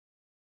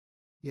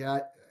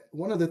 Yeah,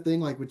 one other thing,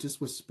 like with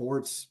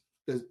sports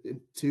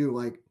too,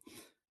 like,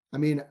 I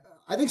mean,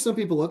 I think some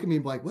people look at me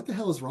and be like, what the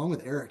hell is wrong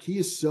with Eric? He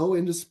is so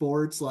into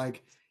sports,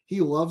 like he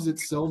loves it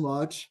so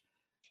much.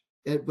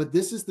 But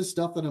this is the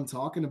stuff that I'm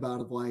talking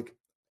about of like,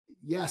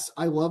 yes,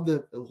 I love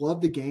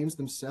the games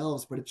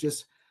themselves, but it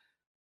just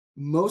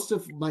most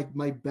of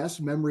my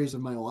best memories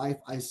of my life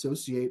I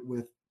associate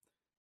with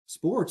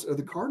sports or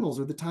the Cardinals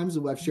or the times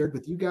that I've shared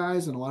with you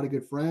guys and a lot of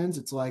good friends.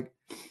 It's like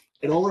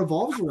it all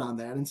revolves around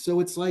that. And so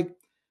it's like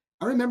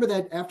I remember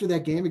that after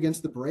that game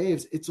against the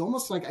Braves, it's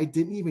almost like I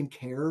didn't even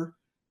care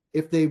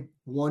if they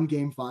won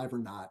game 5 or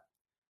not.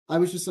 I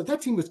was just like,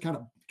 that team was kind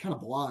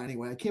of blah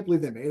anyway. I can't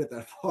believe they made it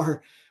that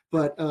far.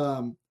 But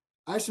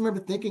I just remember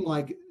thinking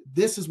like,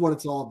 this is what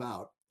it's all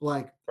about.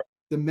 Like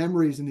the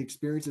memories and the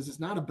experiences. It's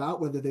not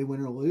about whether they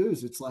win or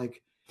lose. It's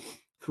like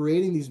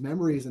creating these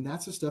memories. And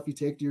that's the stuff you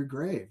take to your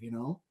grave,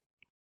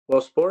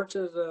 Well, sports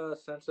is a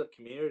sense of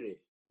community.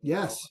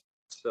 Yes.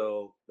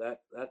 So that's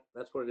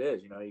what it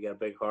is. You got a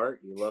big heart,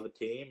 you love a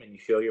team, and you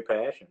show your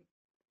passion.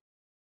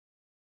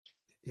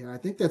 Yeah, I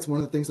think that's one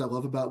of the things I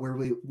love about where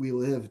we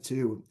live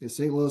too. In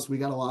St. Louis, we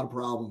got a lot of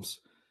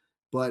problems,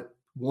 but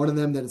one of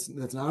them that's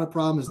not a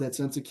problem is that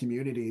sense of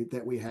community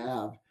that we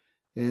have,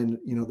 and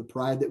the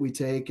pride that we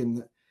take,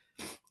 and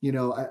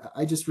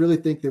I just really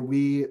think that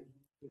we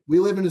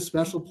live in a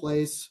special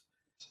place.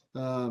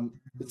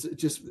 It's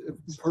just,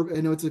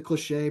 I know it's a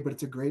cliche, but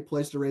it's a great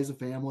place to raise a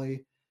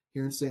family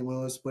here in St.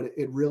 Louis, but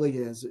it really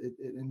is.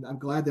 And I'm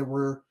glad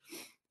that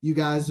you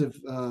guys have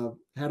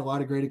had a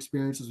lot of great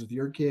experiences with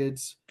your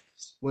kids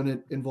when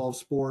it involves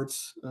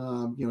sports.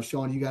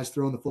 Sean, you guys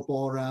throwing the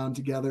football around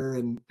together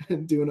and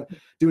doing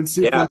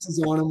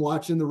suplexes on him,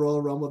 watching the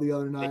Royal Rumble the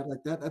other night.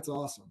 Like that. That's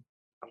awesome.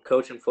 I'm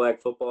coaching flag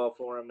football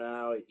for him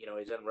now.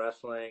 He's in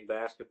wrestling,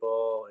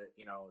 basketball.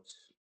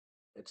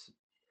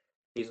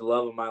 He's the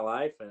love of my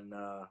life, and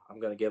I'm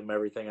going to give him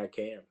everything I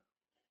can.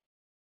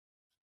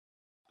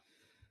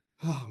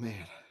 Oh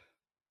man.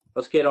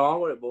 Let's get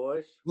on with it,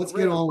 boys. Let's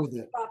get on with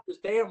it. Stop this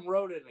damn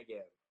rodent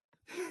again.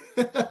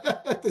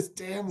 This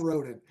damn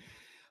rodent.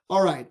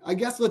 All right. I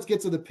guess let's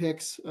get to the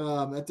picks.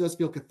 That does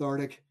feel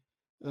cathartic.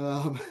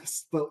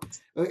 But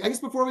I guess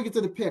before we get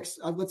to the picks,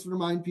 let's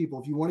remind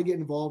people, if you want to get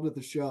involved with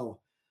the show,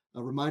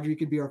 a reminder, you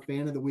can be our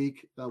fan of the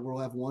week. We'll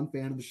have one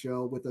fan of the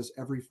show with us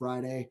every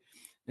Friday.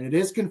 And it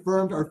is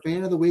confirmed our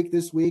fan of the week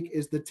this week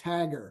is the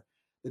Tagger.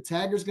 The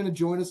Tagger is going to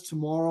join us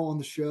tomorrow on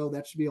the show.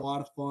 That should be a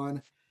lot of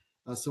fun.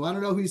 So I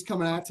don't know who's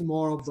coming out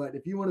tomorrow, but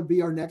if you want to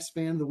be our next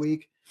fan of the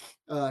week,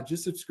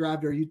 just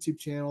subscribe to our YouTube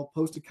channel,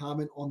 post a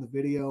comment on the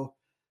video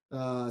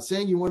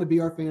saying you want to be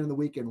our fan of the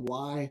week and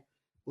why.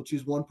 We'll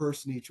choose one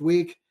person each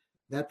week.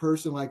 That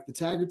person, like the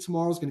Tagger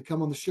tomorrow, is going to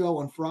come on the show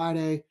on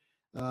Friday,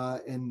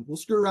 and we'll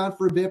screw around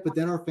for a bit, but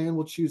then our fan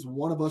will choose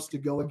one of us to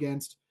go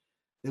against.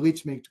 They'll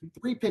each make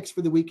 3 picks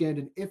for the weekend,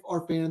 and if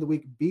our fan of the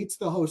week beats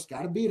the host,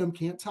 got to beat them,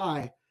 can't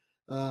tie,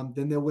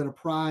 then they'll win a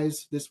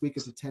prize. This week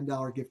is a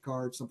 $10 gift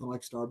card, something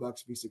like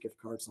Starbucks, Visa gift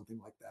card, something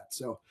like that.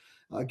 So,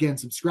 again,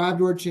 subscribe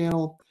to our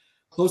channel,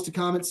 post a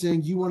comment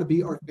saying you want to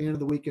be our fan of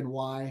the week and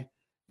why,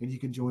 and you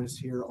can join us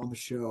here on the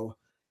show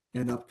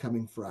an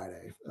upcoming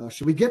Friday.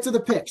 Should we get to the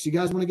picks? You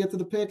guys want to get to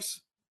the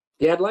picks?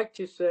 Yeah, I'd like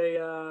to say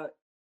to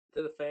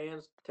the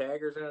fans,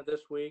 taggers in it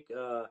this week,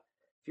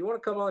 if you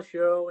want to come on the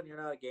show and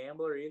you're not a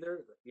gambler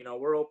either,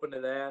 we're open to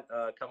that.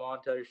 Come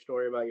on, tell your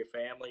story about your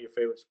family, your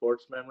favorite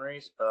sports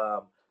memories.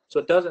 So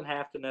it doesn't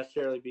have to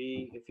necessarily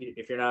be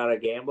if you're not a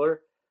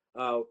gambler.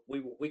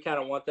 We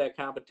kind of want that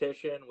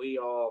competition. We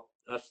love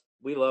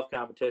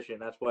competition.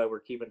 That's why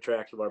we're keeping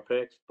tracks of our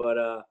picks.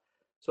 But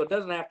so it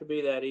doesn't have to be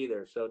that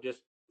either. So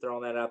just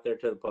throwing that out there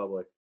to the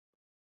public.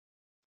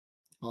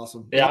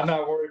 Awesome. Yeah, I'm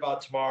not worried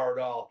about tomorrow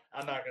at all.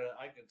 I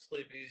can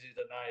sleep easy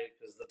tonight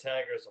because the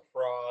Tagger's a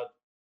fraud.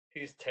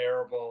 He's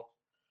terrible.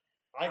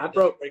 I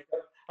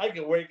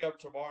can wake up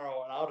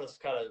tomorrow and I'll just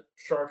kind of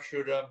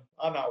sharpshoot him.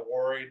 I'm not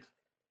worried.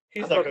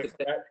 He's not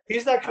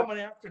coming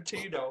after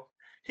Tito.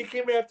 He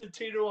came after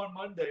Tito on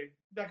Monday.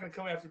 He's not going to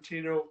come after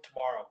Tito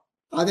tomorrow.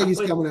 I think he's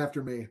coming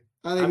after me.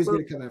 I think he's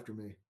going to come after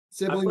me.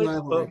 Sibling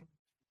rivalry.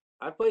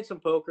 I played some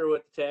poker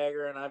with the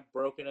Tagger, and I've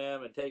broken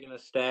him and taken a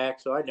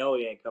stack, so I know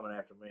he ain't coming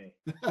after me.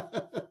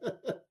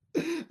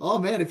 Oh,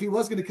 man, if he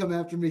was going to come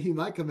after me, he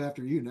might come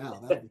after you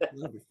now. That'd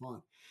be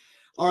fun.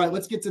 All right,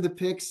 let's get to the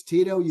picks.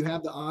 Tito, you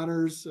have the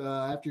honors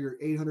after your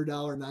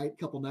 $800 night a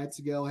couple nights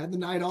ago. Had the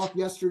night off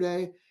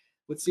yesterday.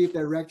 Let's see if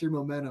that wrecked your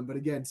momentum. But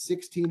again,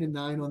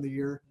 16-9 on the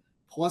year,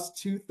 plus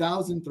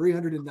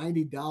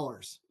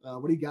 $2,390.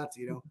 What do you got,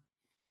 Tito?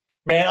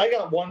 Man, I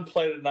got one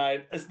play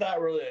tonight. It's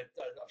not really a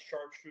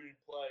sharp shooting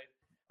play.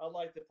 I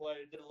like to play.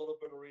 Did a little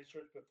bit of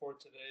research before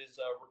today's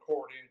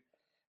recording,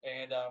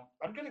 and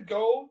I'm going to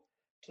go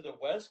to the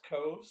West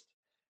Coast,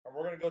 and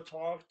we're going to go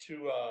talk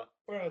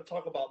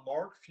about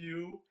Mark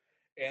Few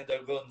and the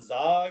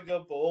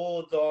Gonzaga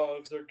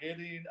Bulldogs. They're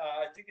getting,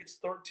 I think it's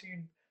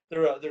 13.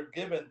 They're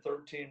given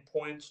 13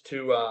 points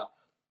to.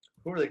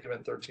 Who are they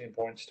giving 13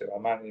 points to?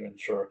 I'm not even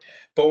sure.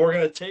 But we're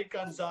going to take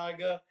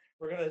Gonzaga.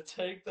 We're going to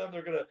take them.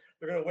 They're going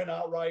to win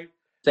outright.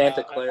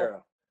 Santa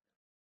Clara.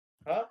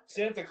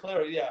 Santa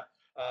Clara, yeah.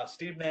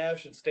 Steve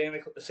Nash and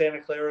Santa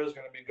Clara is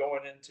going to be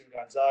going into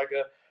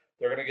Gonzaga.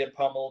 They're going to get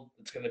pummeled.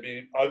 It's going to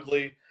be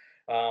ugly.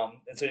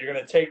 And so you're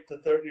going to take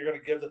you're going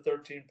to give the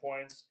 13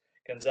 points.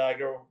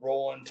 Gonzaga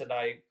rolling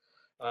tonight.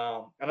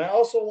 And I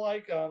also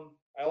like the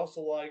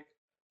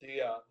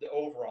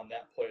over on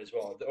that play as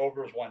well. The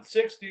over is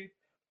 160.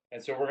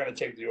 And so we're going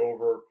to take the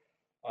over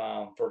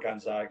for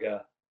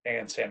Gonzaga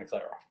and Santa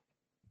Clara.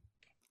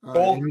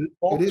 Both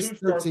it is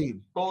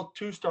 13. Both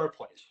 2-star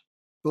plays.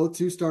 Both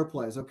 2-star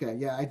plays. Okay.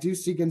 Yeah, I do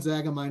see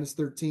Gonzaga minus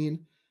 13.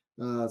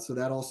 So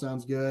that all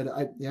sounds good.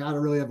 I don't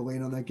really have a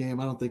lean on that game.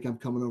 I don't think I'm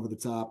coming over the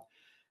top.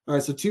 All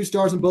right. So 2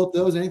 stars in both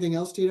those. Anything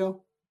else,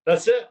 Tito?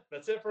 That's it.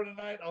 That's it for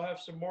tonight. I'll have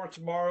some more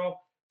tomorrow.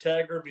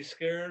 Tagger, be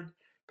scared.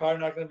 Probably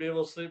not going to be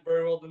able to sleep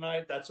very well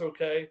tonight. That's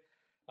okay.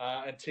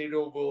 And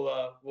Tito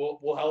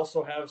will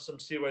also have some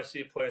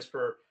CYC plays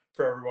for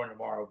everyone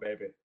tomorrow,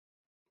 baby.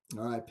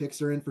 All right,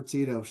 picks are in for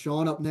Tito.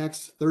 Sean up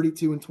next,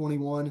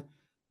 32-21,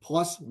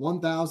 plus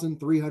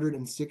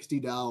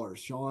 $1,360.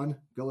 Sean,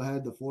 go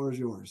ahead. The floor is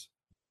yours.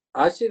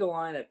 I see the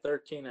line at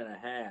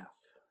 13.5.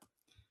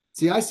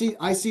 See, I see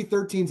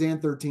 13s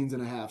and 13s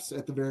and a halves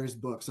at the various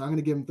books. So I'm going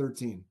to give him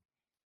 13.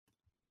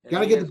 Got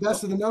to get the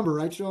best of the number,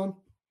 right, Sean?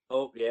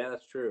 Oh, yeah,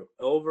 that's true.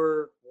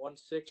 Over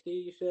 160,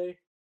 you say?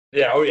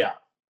 Yeah, oh yeah.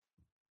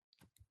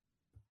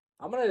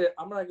 I'm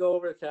gonna go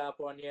over the top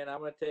on you, and I'm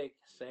gonna take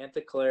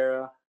Santa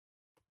Clara.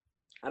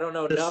 I don't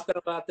know nothing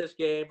about this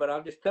game, but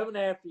I'm just coming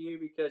after you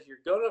because you're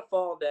gonna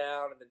fall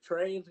down and the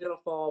train's gonna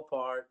fall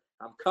apart.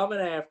 I'm coming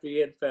after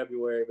you in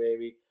February,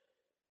 baby.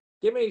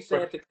 Give me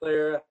Santa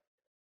Clara.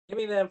 Give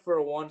me them for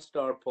a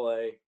 1-star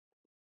play.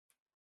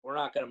 We're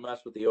not gonna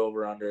mess with the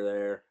over under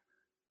there.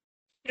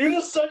 You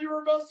just said you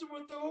were messing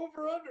with the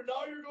over under.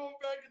 Now you're going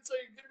back and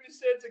saying, "Give me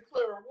Santa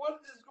Clara." What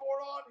is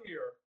going on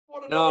here?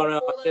 What another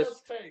bold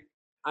ass take.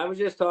 I was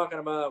just talking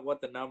about what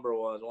the number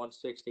was,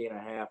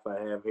 160.5 I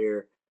have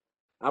here.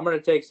 I'm going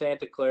to take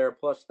Santa Clara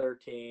plus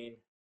 13.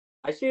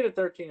 I see it at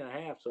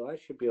 13.5, so I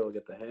should be able to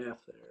get the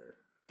half there.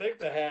 Take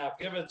the half.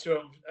 Give it to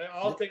him.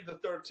 I'll take the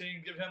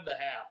 13. Give him the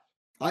half.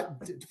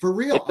 For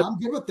real, I'm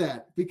good with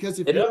that because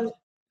if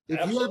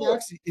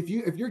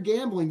you're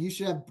gambling, you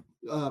should have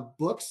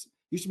books.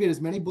 You should be at as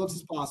many books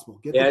as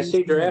possible. I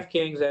see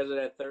DraftKings has it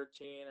at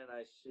 13, and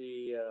I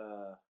see.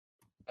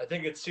 I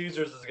think it's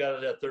Caesars has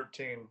got it at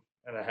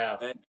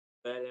 13.5.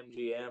 Bet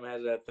MGM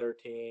has it at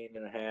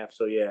 13.5.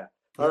 So yeah.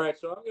 All right,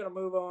 so I'm going to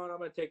move on. I'm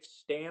going to take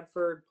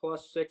Stanford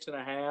plus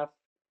 6.5.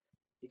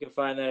 You can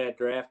find that at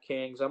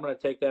DraftKings. I'm going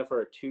to take that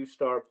for a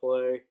 2-star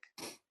play.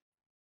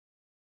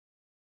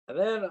 And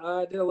then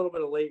I did a little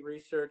bit of late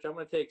research. I'm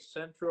going to take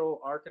Central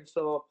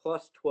Arkansas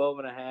plus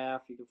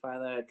 12.5. You can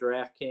find that at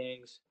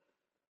DraftKings.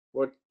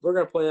 We're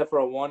going to play that for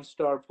a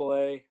 1-star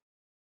play.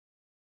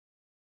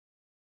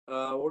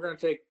 We're going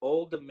to take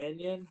Old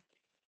Dominion.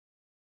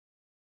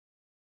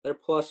 They're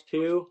plus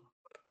 2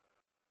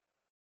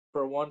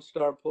 for a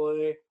 1-star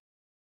play.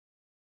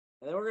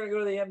 And then we're going to go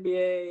to the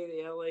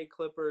NBA, the LA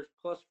Clippers,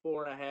 plus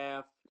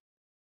 4.5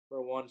 for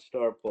a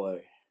 1-star play.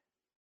 Is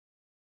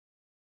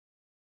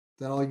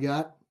that all you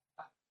got?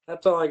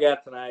 That's all I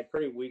got tonight.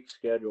 Pretty weak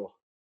schedule.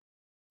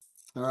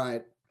 All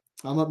right.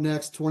 I'm up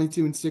next,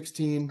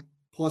 22-16,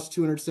 plus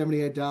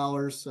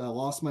 $278.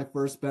 Lost my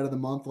first bet of the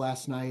month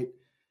last night,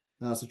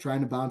 so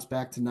trying to bounce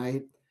back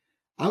tonight.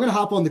 I'm going to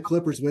hop on the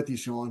Clippers with you,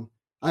 Sean.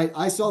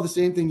 I saw the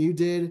same thing you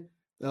did.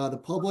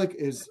 The public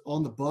is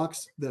on the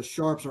Bucks. The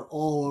sharps are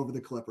all over the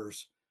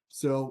Clippers.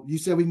 So you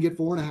said we can get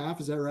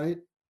 4.5. Is that right?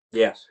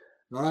 Yes.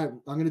 All right.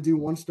 I'm going to do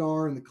 1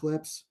 star in the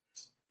Clips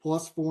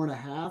plus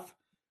 4.5.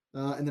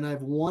 And then I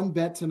have one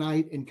bet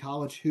tonight in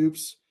college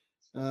hoops.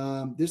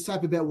 This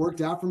type of bet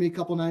worked out for me a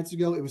couple nights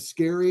ago. It was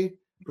scary,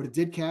 but it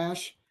did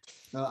cash.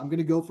 I'm going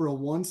to go for a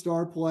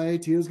 1-star play.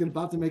 Tito's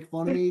about to make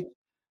fun of me.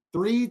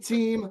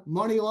 3-team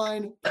money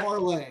line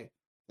parlay.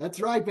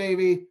 That's right,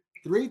 baby.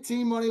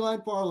 3-team money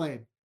line parlay.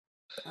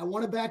 I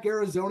want to back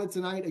Arizona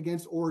tonight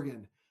against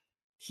Oregon.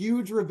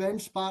 Huge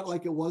revenge spot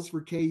like it was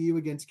for KU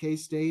against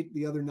K-State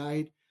the other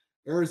night.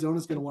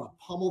 Arizona's going to want to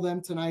pummel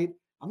them tonight.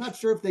 I'm not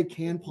sure if they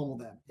can pummel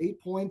them.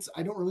 8 points,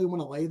 I don't really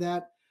want to lay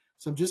that.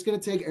 So I'm just going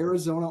to take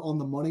Arizona on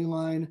the money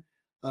line.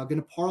 Going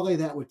to parlay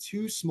that with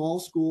 2 small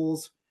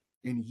schools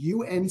in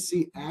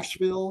UNC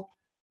Asheville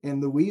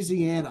and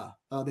Louisiana.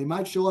 They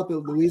might show up at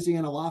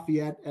Louisiana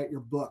Lafayette at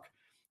your book.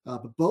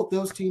 But both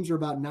those teams are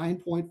about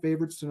 9-point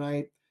favorites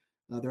tonight.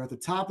 They're at the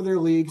top of their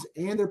leagues,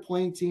 and they're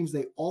playing teams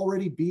they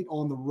already beat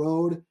on the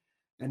road.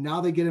 And now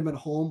they get them at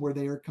home where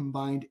they are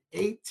combined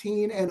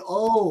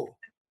 18-0.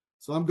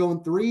 So I'm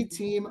going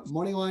 3-team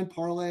money line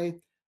parlay.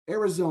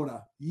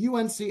 Arizona,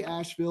 UNC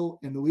Asheville,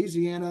 and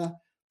Louisiana.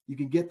 You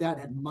can get that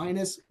at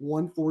minus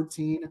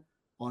 114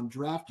 on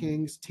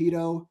DraftKings.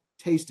 Tito,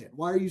 taste it.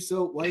 Why are you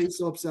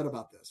so upset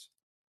about this?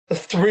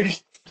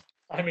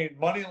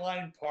 Money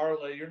line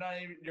parlay.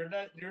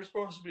 You're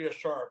supposed to be a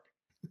sharp.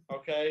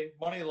 Okay?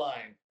 Money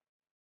line.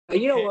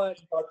 You know what?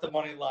 About the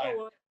money line.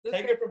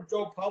 Take it from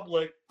Joe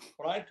Public.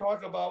 When I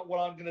talk about what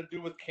I'm going to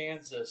do with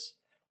Kansas,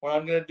 what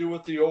I'm going to do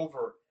with the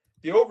over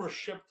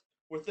shipped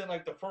within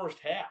like the first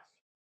half.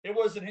 It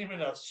wasn't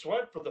even a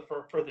sweat for the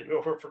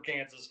over for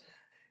Kansas.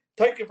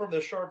 Take it from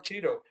the sharp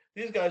Tito.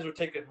 These guys are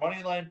taking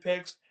money line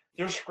picks.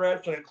 They're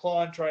scratching and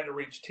clawing trying to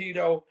reach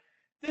Tito.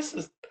 This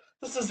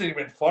isn't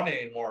even funny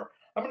anymore.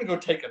 I'm going to go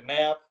take a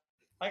nap.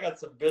 I got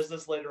some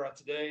business later on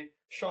today.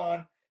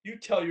 Sean, you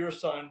tell your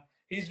son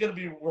he's going to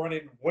be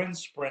running wind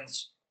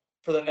sprints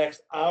for the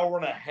next hour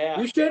and a half.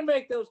 You should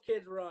make those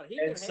kids run. He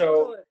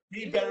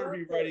better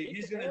be ready.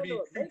 He's going to be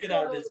puking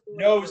out of his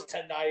nose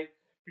tonight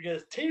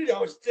because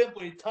Tito is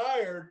simply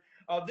tired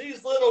of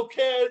these little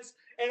kids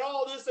and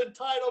all this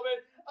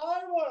entitlement.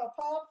 I want a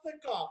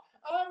popsicle.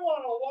 I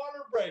want a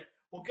water break.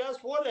 Well, guess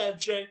what,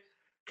 NJ?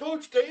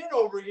 Coach Dan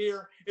over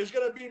here is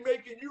going to be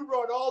making you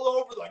run all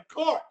over the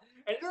court,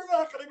 and you're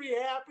not going to be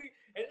happy,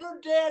 and your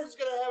dad is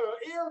going to have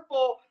an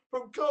earful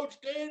from Coach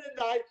Dan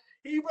tonight.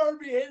 He better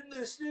be hitting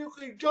the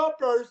sneaky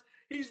jumpers.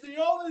 He's the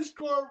only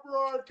scorer for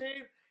our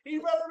team. He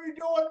better be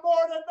doing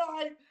more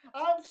tonight.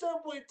 I'm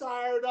simply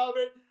tired of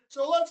it.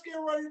 So let's get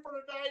ready for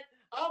tonight.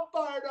 I'm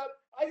fired up.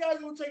 I got to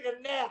go take a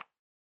nap.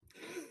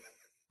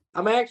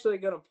 I'm actually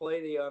going to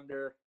play the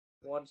under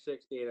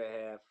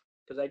 160.5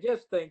 because I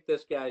just think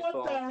this guy's falling.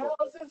 What the hell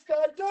is this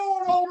guy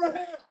doing over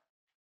here?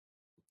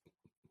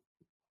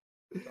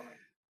 Sorry.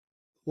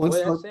 One Boy,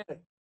 star.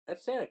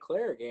 that Santa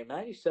Clara game,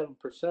 97%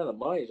 of the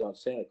money's on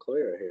Santa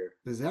Clara here.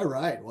 Is that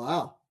right?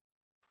 Wow.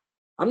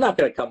 I'm not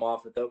going to come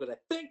off it, though, because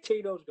I think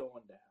Tito's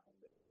going down.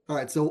 All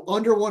right. So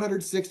under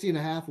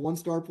 160.5,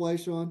 1-star play,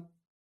 Sean?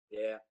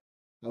 Yeah.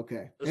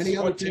 Okay. This is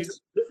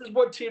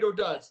what Tito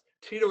does.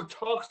 Tito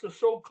talks the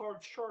so-called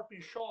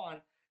Sharpie Sean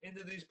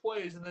into these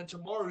plays, and then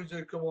tomorrow he's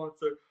going to come on and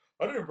say,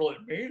 I didn't really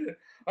mean it.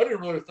 I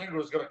didn't really think it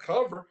was going to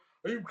cover.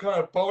 You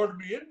kind of barred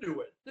me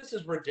into it. This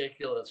is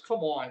ridiculous. Come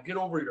on, get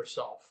over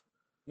yourself.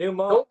 New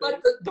month.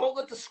 Don't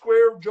let the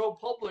square of Joe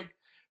Public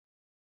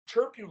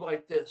chirp you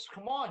like this.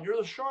 Come on,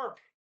 you're the sharp.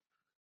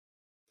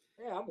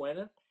 Yeah, I'm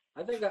winning.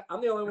 I think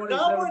I'm the only one You're who's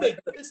not never winning.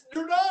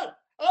 You're not.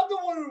 I'm the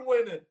one who's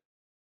winning.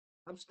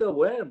 I'm still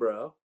winning,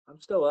 bro. I'm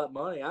still up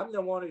money. I'm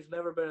the one who's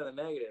never been in the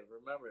negative.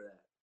 Remember that.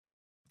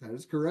 That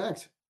is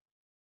correct.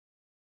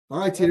 All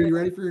right, Tito, you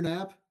ready for your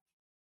nap?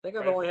 I think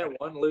I've only had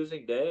one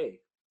losing day.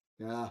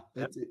 Yeah,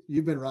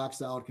 you've been rock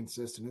solid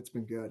consistent. It's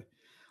been good.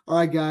 All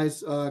right,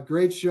 guys.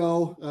 Great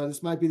show.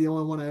 This might be the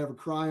only one I ever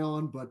cry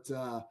on, but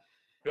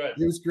good.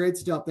 It was great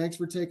stuff. Thanks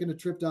for taking a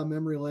trip down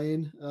memory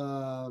lane.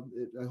 I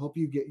hope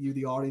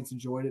the audience,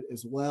 enjoyed it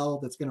as well.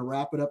 That's going to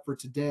wrap it up for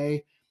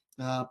today.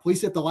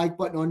 Please hit the like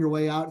button on your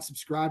way out and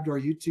subscribe to our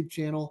YouTube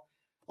channel.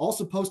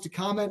 Also, post a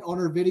comment on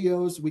our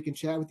videos. We can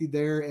chat with you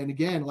there. And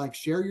again,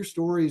 share your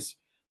stories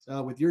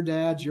with your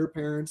dads, your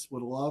parents.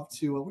 Would love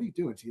to. What are you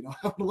doing, Tito?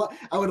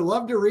 I would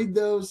love to read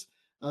those.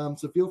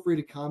 So feel free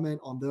to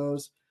comment on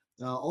those.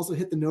 Also,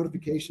 hit the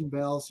notification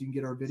bell so you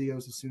can get our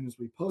videos as soon as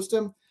we post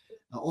them.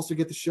 Also,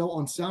 get the show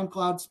on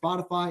SoundCloud,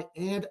 Spotify,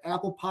 and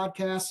Apple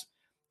Podcasts.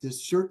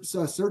 Just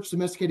search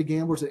Domesticated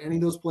Gamblers at any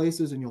of those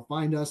places, and you'll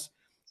find us.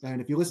 And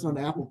if you listen on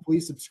Apple,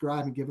 please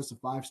subscribe and give us a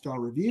 5-star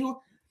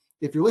review.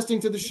 If you're listening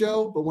to the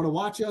show but want to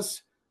watch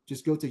us,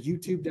 just go to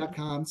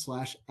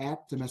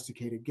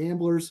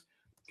youtube.com/@domesticatedgamblers.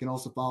 You can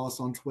also follow us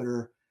on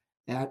Twitter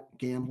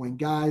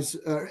 @gamblingdads.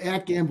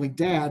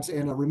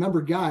 And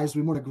remember, guys,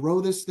 we want to grow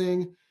this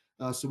thing.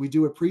 So we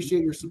do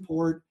appreciate your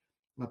support.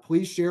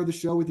 Please share the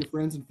show with your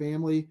friends and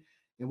family,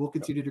 and we'll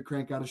continue to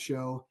crank out a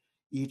show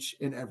each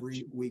and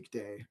every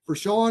weekday. For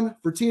Sean,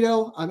 for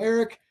Tito, I'm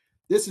Eric.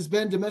 This has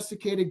been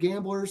Domesticated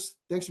Gamblers.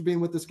 Thanks for being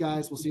with us,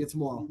 guys. We'll see you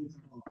tomorrow.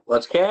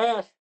 Let's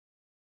cash.